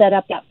call and set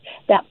up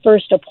that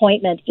first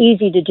appointment,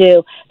 easy to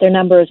do. Their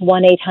number is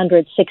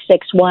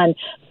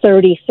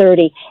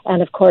 1-800-661-3030.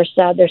 And, of course,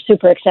 they're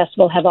super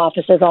accessible, have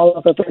offices all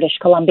over British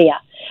Columbia.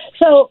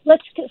 So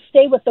let's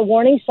stay with the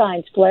warning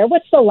signs, Blair.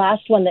 What's the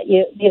last one that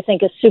you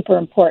think is super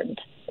important?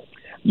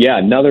 Yeah,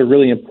 another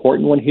really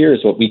important one here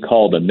is what we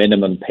call the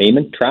minimum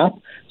payment trap.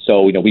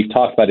 So, we've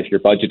talked about if your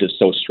budget is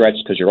so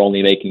stretched because you're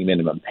only making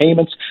minimum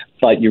payments,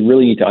 but you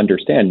really need to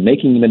understand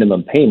making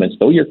minimum payments,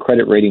 though your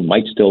credit rating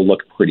might still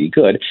look pretty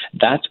good,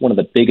 that's one of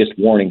the biggest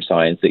warning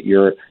signs that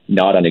you're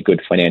not on a good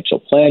financial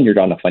plan. You're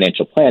on a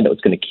financial plan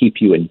that's going to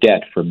keep you in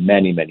debt for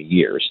many, many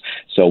years.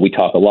 So we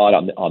talk a lot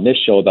on this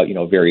show about,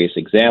 various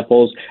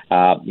examples,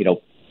 a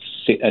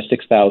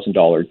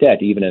 $6,000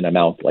 debt, even an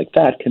amount like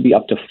that, can be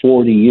up to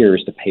 40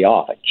 years to pay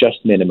off at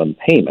just minimum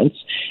payments.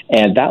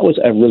 And that was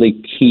a really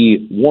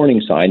key warning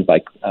sign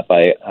by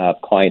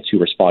clients who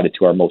responded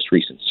to our most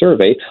recent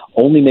survey.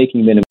 Only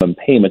making minimum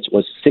payments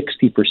was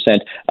 60%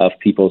 of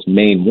people's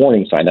main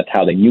warning sign. That's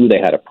how they knew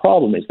they had a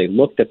problem, is they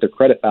looked at their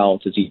credit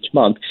balances each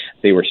month.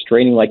 They were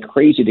straining like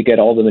crazy to get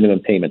all the minimum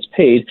payments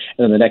paid.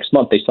 And then the next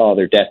month, they saw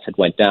their debts had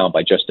went down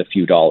by just a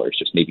few dollars,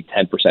 just maybe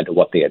 10% of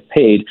what they had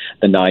paid.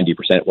 The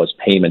 90% was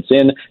payments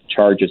in,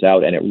 charges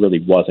out, and it really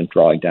wasn't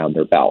drawing down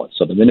their balance.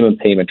 So the minimum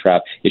payment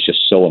trap is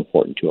just so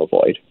important to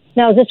avoid.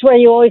 Now, is this where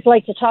you always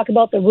like to talk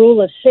about the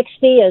rule of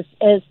 60 as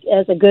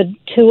a good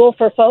tool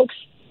for folks?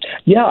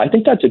 Yeah, I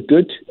think that's a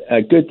good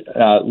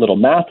little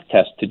math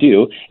test to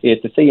do,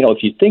 is to say,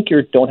 if you think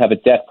you don't have a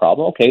debt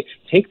problem, okay,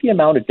 take the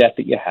amount of debt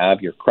that you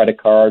have, your credit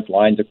cards,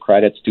 lines of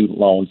credit, student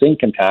loans,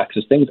 income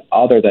taxes, things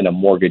other than a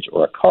mortgage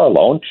or a car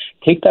loan.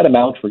 Take that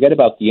amount, forget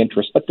about the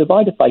interest, but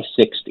divide it by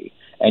 60.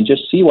 And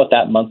just see what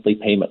that monthly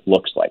payment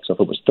looks like. So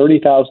if it was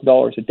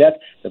 $30,000 of debt,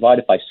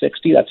 divided by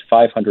 60, that's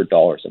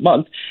 $500 a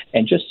month.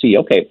 And just see,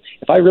 okay,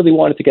 if I really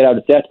wanted to get out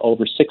of debt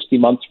over 60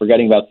 months,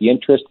 forgetting about the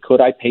interest, could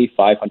I pay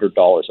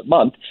 $500 a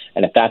month?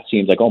 And if that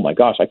seems like, oh my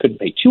gosh, I couldn't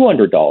pay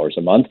 $200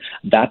 a month,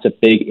 that's a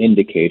big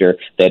indicator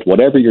that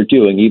whatever you're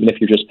doing, even if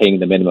you're just paying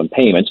the minimum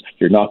payments,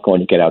 you're not going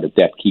to get out of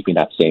debt keeping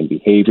that same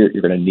behavior.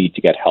 You're going to need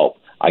to get help,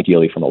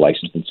 ideally from a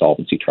licensed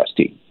insolvency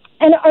trustee.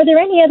 And are there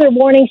any other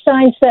warning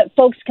signs that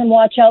folks can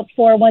watch out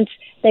for once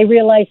they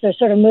realize they're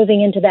sort of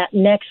moving into that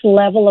next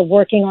level of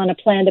working on a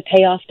plan to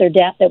pay off their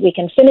debt that we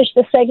can finish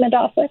the segment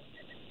off with?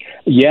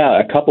 Yeah,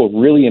 a couple of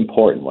really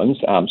important ones.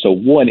 So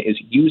one is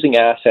using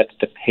assets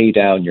to pay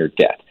down your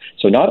debt.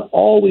 So not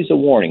always a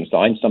warning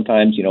sign.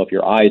 Sometimes, if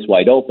your eyes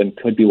wide open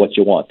could be what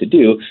you want to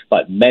do.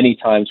 But many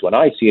times when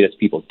I see it, it's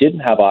people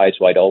didn't have eyes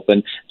wide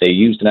open. They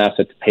used an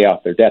asset to pay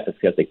off their debt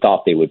because they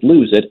thought they would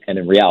lose it. And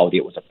in reality,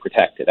 it was a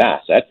protected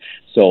asset.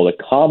 So the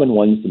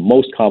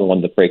most common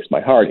one that breaks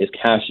my heart is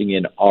cashing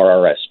in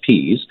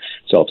RRSPs.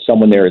 So if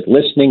someone there is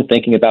listening,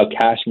 thinking about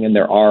cashing in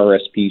their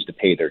RRSPs to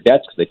pay their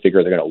debts because they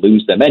figure they're going to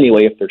lose them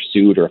anyway if they're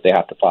sued or if they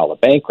have to file a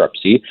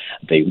bankruptcy,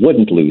 they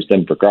wouldn't lose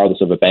them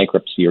regardless of a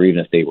bankruptcy or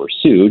even if they were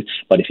sued.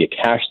 But if you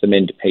cash them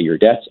in to pay your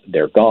debts,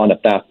 they're gone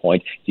at that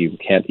point. You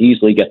can't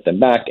easily get them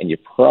back, and you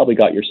probably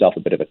got yourself a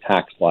bit of a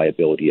tax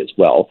liability as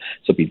well.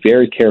 So be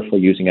very careful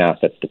using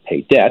assets to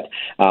pay debt.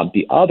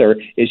 The other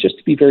is just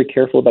to be very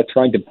careful about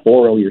trying to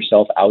borrow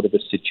yourself out of a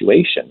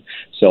situation.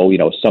 So,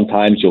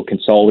 sometimes you'll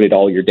consolidate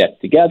all your debt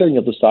together and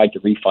you'll decide to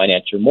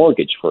refinance your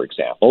mortgage, for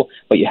example,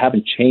 but you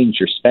haven't changed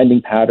your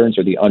spending patterns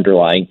or the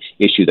underlying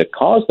issue that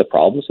caused the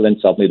problem, so then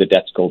suddenly the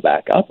debts go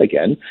back up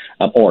again.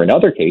 Or in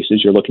other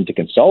cases, you're looking to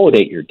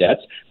consolidate your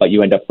debts, but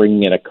you end up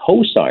bringing in a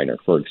co-signer,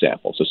 for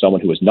example. So someone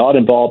who is not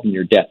involved in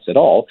your debts at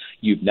all,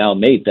 you've now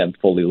made them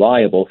fully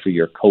liable for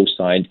your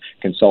co-signed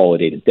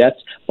consolidated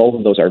debts. Both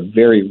of those are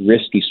very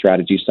risky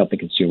strategies, something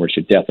consumers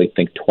should definitely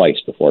think twice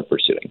before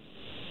pursuing.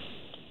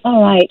 All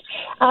right.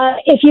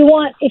 If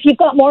you've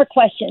got more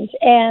questions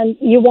and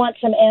you want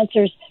some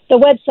answers, the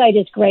website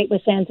is great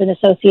with Sands &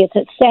 Associates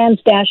at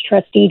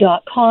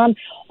sands-trustee.com,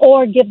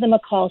 or give them a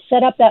call.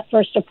 Set up that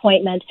first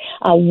appointment,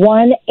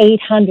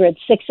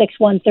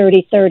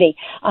 1-800-661-3030,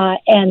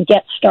 and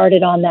get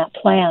started on that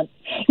plan.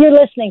 You're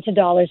listening to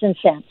Dollars and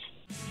Cents.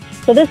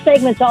 So this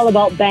segment's all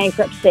about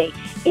bankruptcy.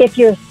 If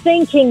you're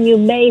thinking you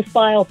may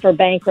file for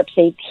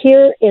bankruptcy,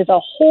 here is a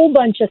whole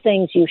bunch of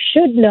things you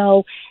should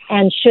know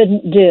and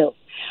shouldn't do.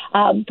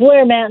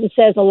 Blair Manton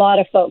says a lot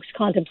of folks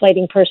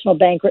contemplating personal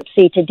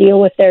bankruptcy to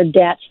deal with their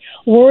debts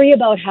worry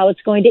about how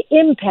it's going to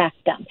impact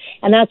them.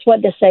 And that's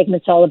what this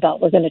segment's all about.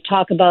 We're going to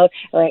talk about,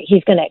 or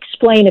he's going to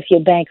explain a few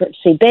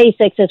bankruptcy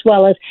basics as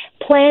well as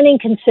planning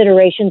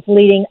considerations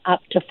leading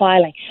up to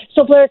filing.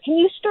 So Blair, can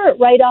you start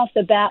right off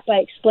the bat by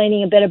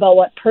explaining a bit about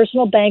what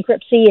personal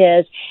bankruptcy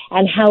is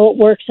and how it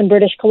works in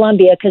British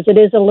Columbia, because it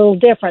is a little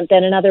different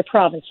than in other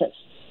provinces?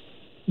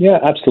 Yeah,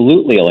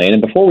 absolutely, Elaine.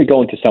 And before we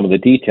go into some of the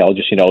detail,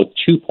 just,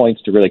 2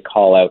 points to really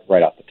call out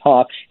right off the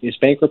top is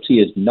bankruptcy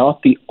is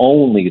not the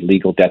only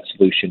legal debt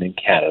solution in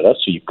Canada.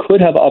 So you could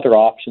have other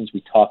options.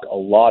 We talk a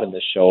lot in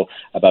this show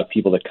about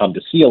people that come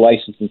to see a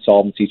licensed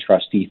insolvency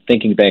trustee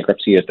thinking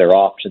bankruptcy is their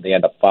option. They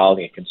end up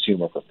filing a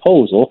consumer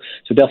proposal.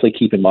 So definitely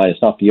keep in mind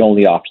it's not the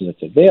only option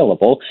that's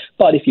available.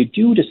 But if you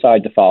do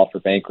decide to file for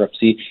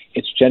bankruptcy,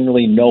 it's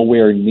generally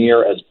nowhere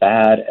near as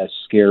bad, as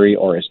scary,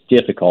 or as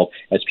difficult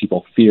as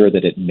people fear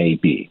that it may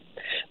be.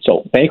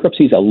 So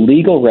bankruptcy is a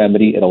legal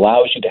remedy. It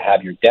allows you to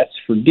have your debts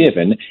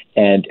forgiven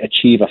and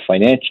achieve a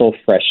financial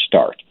fresh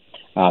start.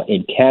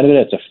 In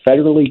Canada, it's a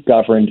federally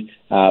governed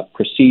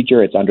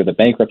procedure. It's under the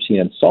Bankruptcy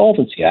and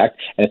Insolvency Act,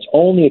 and it's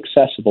only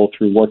accessible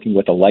through working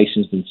with a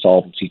licensed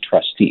insolvency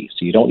trustee.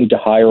 So you don't need to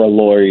hire a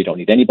lawyer. You don't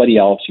need anybody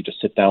else. You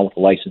just sit down with a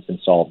licensed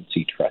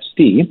insolvency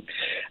trustee.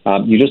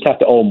 You just have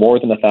to owe more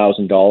than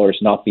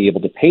 $1,000, not be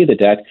able to pay the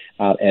debt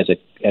as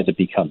it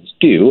becomes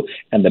due.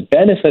 And the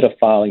benefit of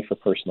filing for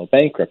personal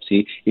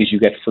bankruptcy is you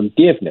get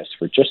forgiveness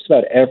for just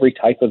about every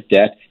type of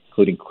debt,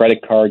 including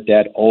credit card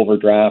debt,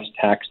 overdrafts,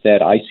 tax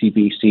debt,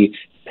 ICBC,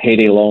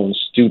 payday loans,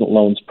 student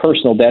loans,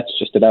 personal debts,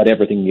 just about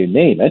everything, you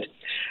name it.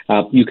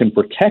 You can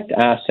protect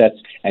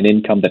assets and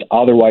income that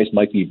otherwise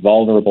might be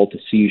vulnerable to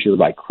seizure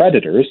by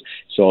creditors.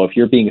 So if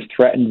you're being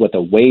threatened with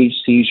a wage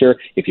seizure,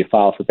 if you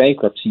file for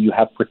bankruptcy, you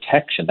have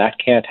protection. That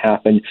can't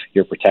happen.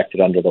 You're protected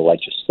under the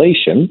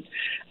legislation.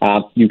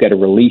 You get a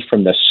relief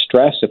from the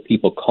stress of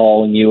people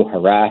calling you,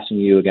 harassing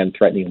you, again,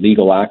 threatening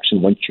legal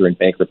action. Once you're in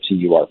bankruptcy,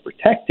 you are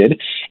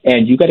protected.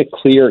 And you get a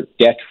clear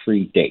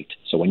debt-free date.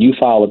 So when you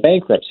file a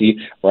bankruptcy,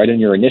 right in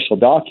your initial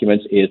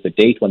documents is the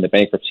date when the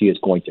bankruptcy is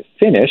going to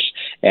finish,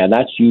 and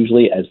that's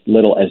usually as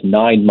little as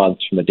 9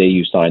 months from the day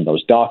you sign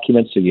those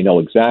documents, so you know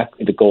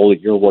exactly the goal that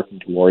you're working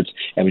towards,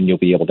 and then you'll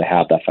be able to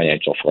have that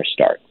financial fresh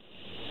start.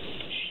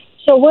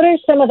 So what are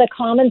some of the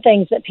common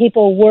things that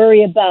people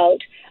worry about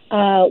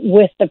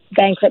with the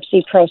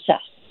bankruptcy process?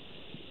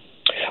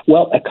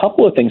 Well, a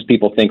couple of things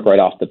people think right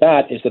off the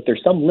bat is that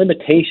there's some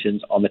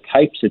limitations on the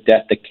types of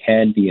debt that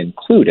can be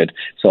included.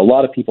 So a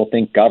lot of people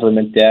think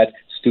government debt,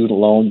 student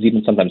loans,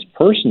 even sometimes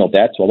personal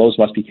debts, well, those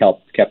must be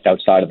kept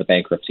outside of the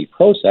bankruptcy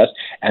process,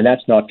 and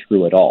that's not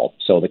true at all.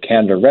 So the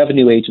Canada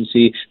Revenue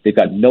Agency, they've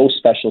got no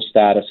special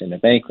status in a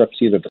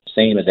bankruptcy. They're the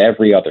same as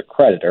every other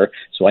creditor.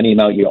 So any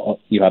amount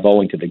you have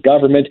owing to the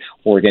government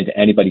or, again, to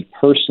anybody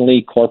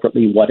personally,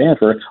 corporately,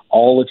 whatever,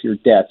 all of your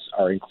debts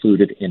are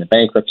included in a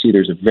bankruptcy.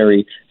 There's a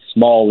very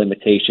small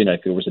limitation.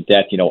 If it was a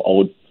debt,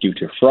 owed due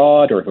to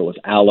fraud, or if it was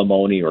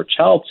alimony or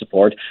child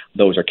support,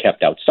 those are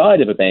kept outside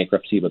of a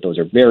bankruptcy, but those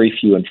are very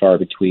few and far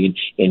between.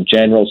 In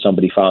general,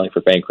 somebody filing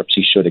for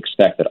bankruptcy should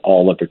expect that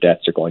all of their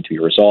debts are going to be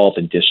resolved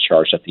and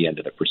discharged at the end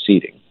of the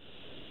proceeding.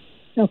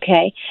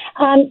 Okay.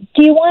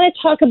 Do you want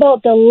to talk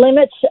about the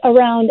limits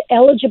around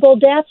eligible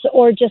debts,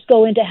 or just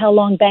go into how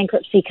long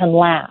bankruptcy can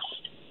last?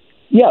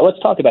 Yeah, let's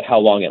talk about how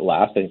long it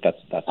lasts. I think that's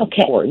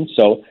okay. Important.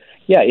 So,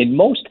 Yeah, in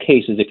most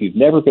cases, if you've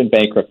never been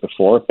bankrupt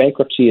before,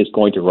 bankruptcy is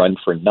going to run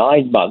for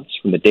 9 months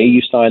from the day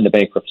you sign the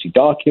bankruptcy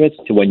documents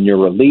to when you're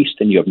released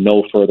and you have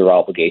no further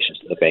obligations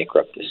to the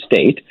bankrupt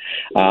estate.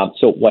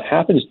 So what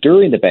happens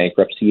during the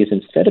bankruptcy is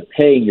instead of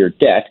paying your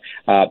debt,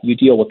 you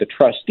deal with the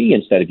trustee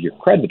instead of your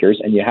creditors,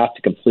 and you have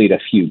to complete a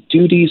few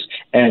duties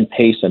and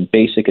pay some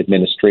basic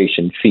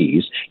administration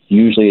fees.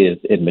 Usually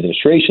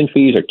administration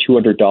fees are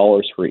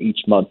 $200 for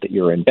each month that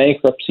you're in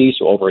bankruptcy.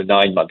 So over a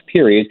 9-month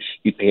period,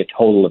 you pay a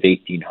total of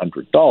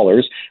 $1,800,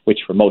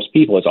 which for most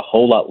people is a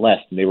whole lot less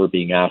than they were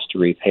being asked to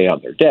repay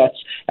on their debts.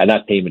 And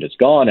that payment is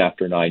gone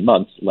after 9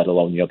 months, let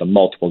alone, the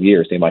multiple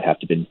years they might have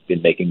to been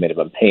making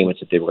minimum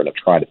payments if they were going to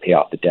try to pay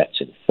off the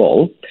debts in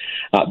full.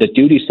 The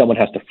duties someone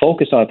has to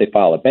focus on if they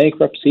file a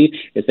bankruptcy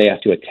is they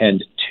have to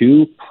attend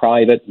 2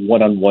 private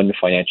one-on-one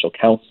financial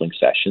counseling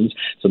sessions.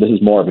 So this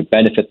is more of a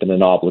benefit than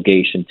an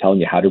obligation, telling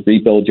you how to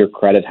rebuild your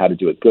credit, how to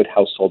do a good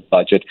household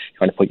budget,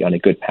 trying to put you on a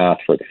good path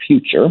for the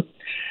future.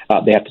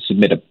 They have to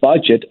submit a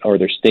budget or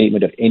their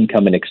statement of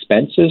income and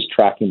expenses,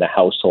 tracking the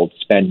household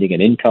spending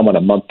and income on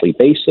a monthly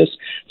basis.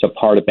 So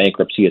part of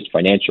bankruptcy is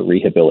financial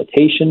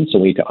rehabilitation. So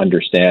we need to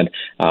understand,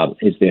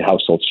 is the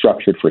household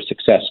structured for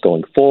success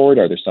going forward?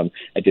 Are there some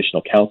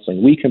additional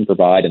counseling we can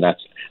provide? And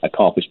that's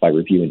accomplished by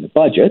reviewing the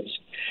budgets.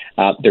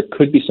 There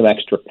could be some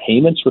extra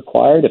payments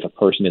required if a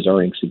person is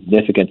earning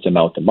significant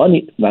amounts of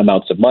money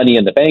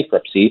in the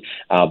bankruptcy.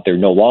 They're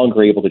no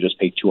longer able to just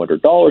pay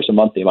 $200 a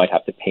month. They might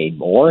have to pay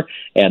more,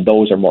 and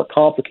those are more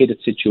complicated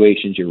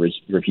situations. You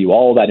review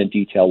all of that in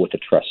detail with the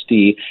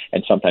trustee,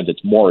 and sometimes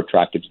it's more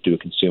attractive to do a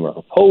consumer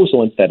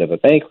proposal instead of a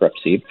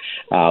bankruptcy.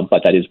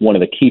 But that is one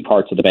of the key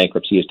parts of the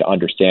bankruptcy, is to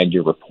understand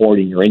you're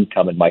reporting your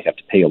income and might have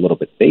to pay a little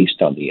bit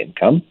based on the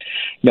income.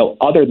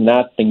 Other than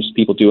that, things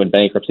people do in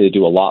bankruptcy, they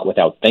do a lot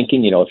without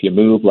thinking. If you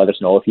move, let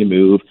us know if you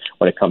move.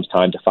 When it comes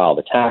time to file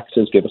the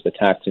taxes, give us the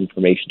tax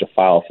information to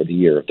file for the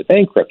year of the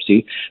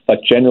bankruptcy. But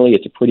generally,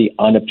 it's a pretty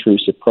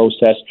unobtrusive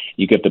process.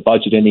 You give the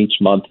budget in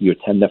each month, you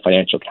attend the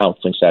financial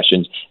counseling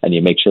sessions, and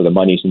you make sure the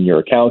money's in your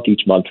account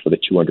each month for the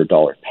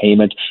 $200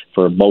 payment.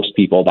 For most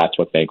people, that's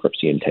what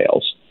bankruptcy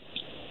entails.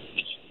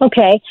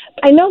 Okay.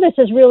 I know this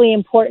is really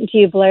important to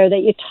you, Blair, that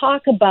you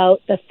talk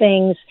about the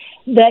things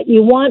that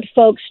you want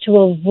folks to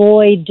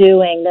avoid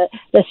doing,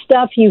 the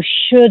stuff you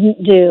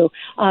shouldn't do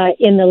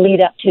in the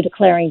lead up to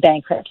declaring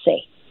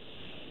bankruptcy.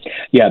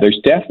 Yeah, there's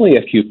definitely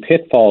a few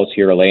pitfalls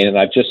here, Elaine, and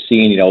I've just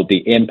seen,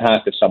 the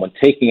impact of someone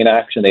taking an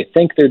action. They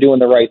think they're doing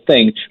the right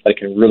thing, but it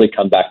can really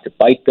come back to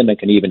bite them. It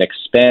can even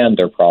expand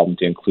their problem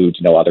to include,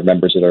 other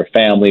members of their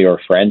family or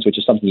friends, which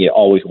is something you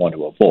always want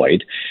to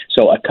avoid.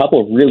 So a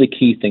couple of really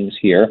key things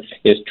here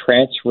is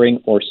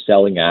transferring or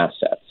selling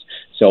assets.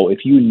 So if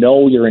you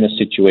know you're in a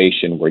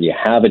situation where you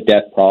have a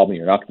debt problem,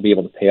 you're not going to be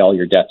able to pay all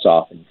your debts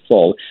off in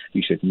full,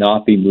 you should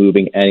not be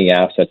moving any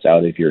assets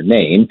out of your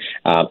name.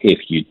 If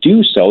you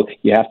do so,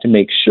 you have to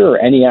make sure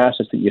any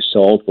assets that you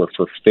sold were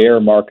for fair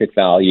market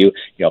value.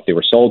 If they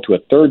were sold to a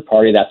third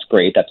party, that's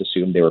great. That's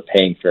assumed they were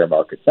paying fair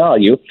market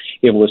value.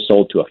 If it was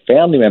sold to a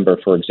family member,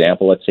 for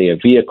example, let's say a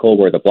vehicle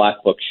where the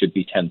black book should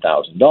be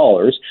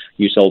 $10,000,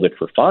 you sold it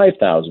for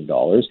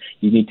 $5,000,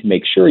 you need to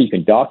make sure you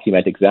can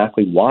document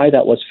exactly why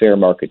that was fair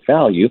market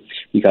value,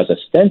 because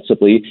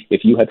ostensibly,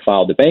 if you had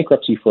filed a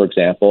bankruptcy, for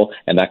example,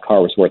 and that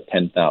car was worth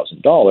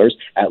 $10,000,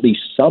 at least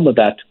some of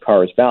that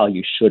car's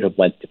value should have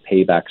went to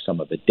pay back some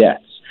of the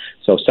debts.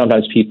 So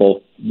sometimes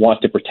people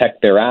want to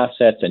protect their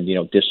assets and,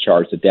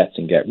 discharge the debts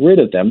and get rid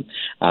of them.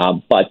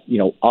 But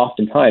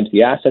oftentimes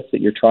the assets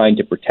that you're trying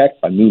to protect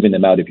by moving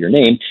them out of your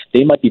name,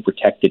 they might be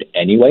protected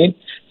anyway.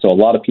 So a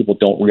lot of people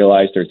don't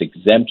realize there's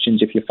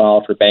exemptions if you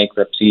file for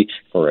bankruptcy,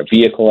 for a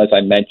vehicle, as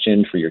I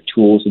mentioned, for your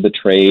tools of the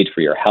trade,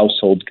 for your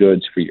household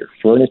goods, for your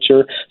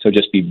furniture. So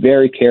just be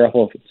very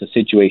careful if it's a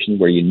situation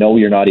where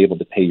you're not able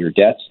to pay your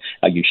debts.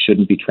 You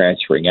shouldn't be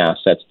transferring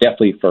assets,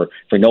 definitely for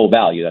no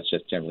value. That's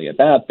just generally a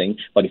bad thing.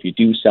 But if you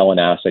do sell an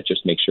asset,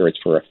 just make sure it's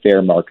for a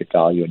fair market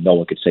value and no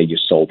one could say you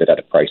sold it at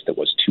a price that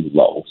was too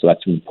low. So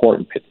that's an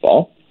important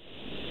pitfall.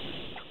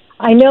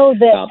 I know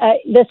that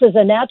this is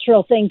a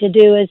natural thing to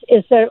do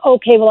is that,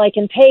 okay, well, I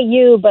can pay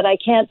you, but I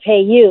can't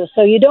pay you.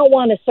 So you don't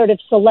want to sort of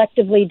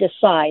selectively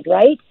decide,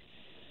 right?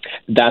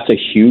 That's a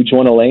huge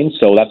one, Elaine.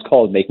 So that's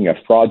called making a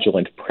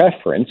fraudulent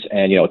preference.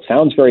 And, it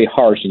sounds very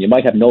harsh, and you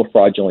might have no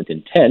fraudulent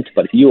intent,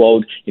 but if you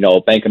owed,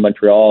 Bank of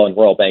Montreal and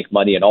Royal Bank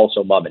money and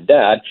also mom and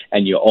dad,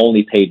 and you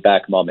only paid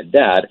back mom and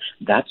dad,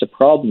 that's a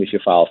problem if you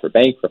file for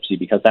bankruptcy,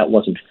 because that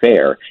wasn't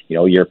fair.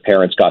 Your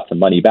parents got some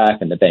money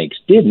back and the banks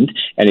didn't.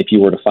 And if you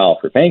were to file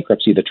for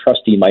bankruptcy, the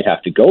trustee might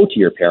have to go to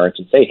your parents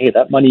and say, hey,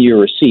 that money you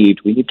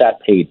received, we need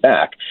that paid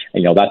back.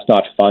 And, that's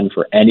not fun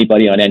for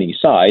anybody on any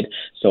side.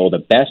 So the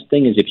best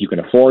thing is if you can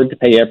afford to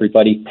pay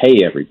everybody,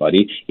 pay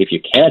everybody. If you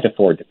can't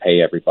afford to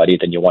pay everybody,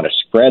 then you want to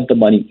spread the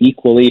money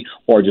equally,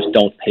 or just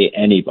don't pay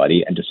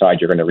anybody and decide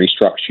you're going to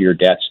restructure your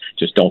debts.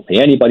 Just don't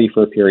pay anybody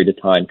for a period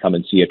of time. Come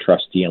and see a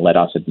trustee and let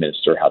us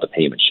administer how the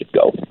payment should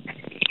go.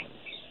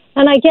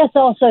 And I guess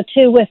also,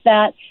 too, with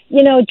that,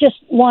 just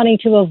wanting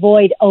to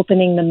avoid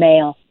opening the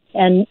mail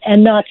and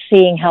not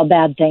seeing how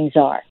bad things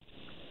are.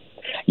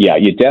 Yeah,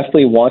 you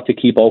definitely want to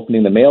keep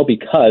opening the mail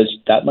because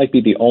that might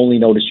be the only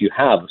notice you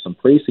have of some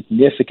pretty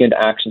significant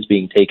actions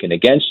being taken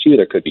against you.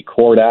 There could be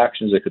court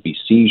actions. There could be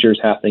seizures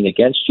happening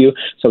against you.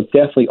 So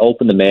definitely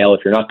open the mail.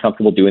 If you're not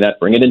comfortable doing that,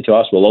 bring it into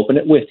us. We'll open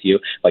it with you.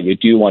 But you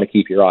do want to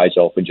keep your eyes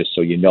open just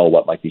so you know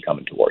what might be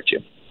coming towards you.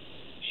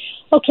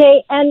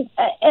 Okay, and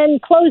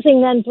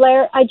closing then,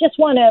 Blair, I just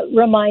want to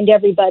remind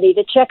everybody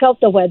to check out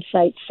the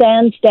website,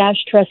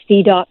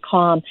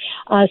 sands-trustee.com.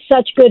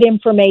 Such good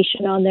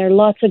information on there,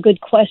 lots of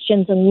good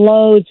questions and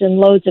loads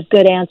of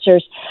good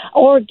answers.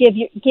 Or give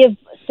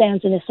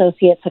Sands &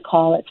 Associates a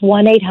call. It's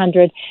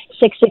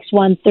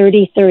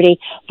 1-800-661-3030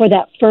 for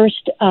that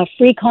first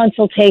free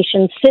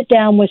consultation. Sit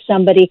down with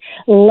somebody,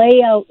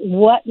 lay out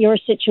what your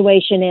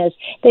situation is.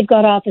 They've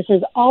got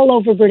offices all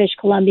over British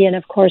Columbia, and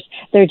of course,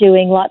 they're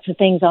doing lots of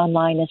things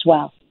online as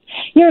well.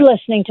 You're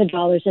listening to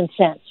Dollars and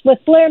Cents with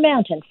Blair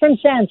Mountain from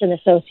Sands &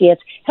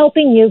 Associates,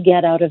 helping you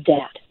get out of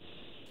debt.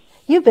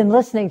 You've been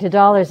listening to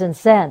Dollars and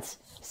Cents.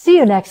 See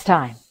you next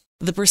time.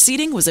 The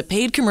proceeding was a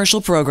paid commercial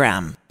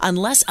program.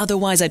 Unless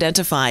otherwise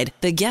identified,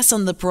 the guests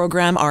on the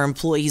program are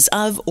employees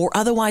of or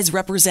otherwise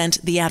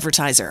represent the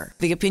advertiser.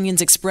 The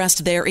opinions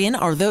expressed therein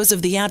are those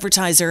of the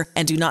advertiser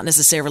and do not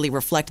necessarily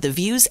reflect the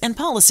views and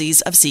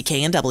policies of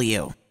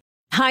CKNW.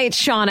 Hi,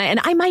 it's Shauna, and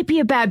I might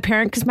be a bad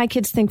parent because my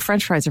kids think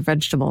French fries are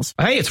vegetables.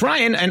 Hey, it's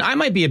Ryan, and I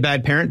might be a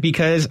bad parent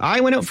because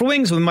I went out for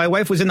wings when my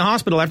wife was in the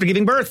hospital after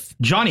giving birth.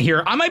 Johnny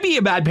here. I might be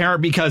a bad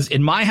parent because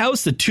in my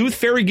house, the tooth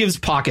fairy gives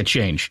pocket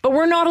change. But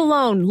we're not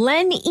alone.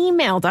 Len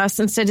emailed us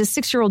and said his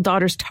 6-year-old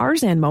daughter's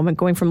Tarzan moment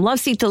going from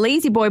love seat to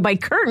lazy boy by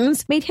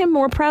curtains made him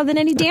more proud than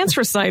any dance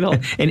recital.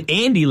 And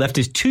Andy left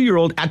his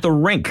 2-year-old at the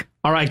rink.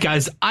 All right,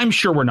 guys, I'm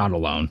sure we're not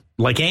alone.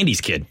 Like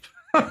Andy's kid.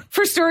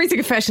 For stories and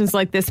confessions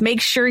like this,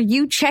 make sure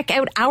you check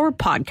out our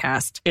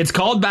podcast. It's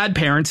called Bad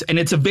Parents, and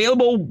it's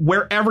available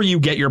wherever you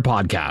get your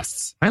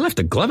podcasts. I left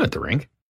a glove at the rink.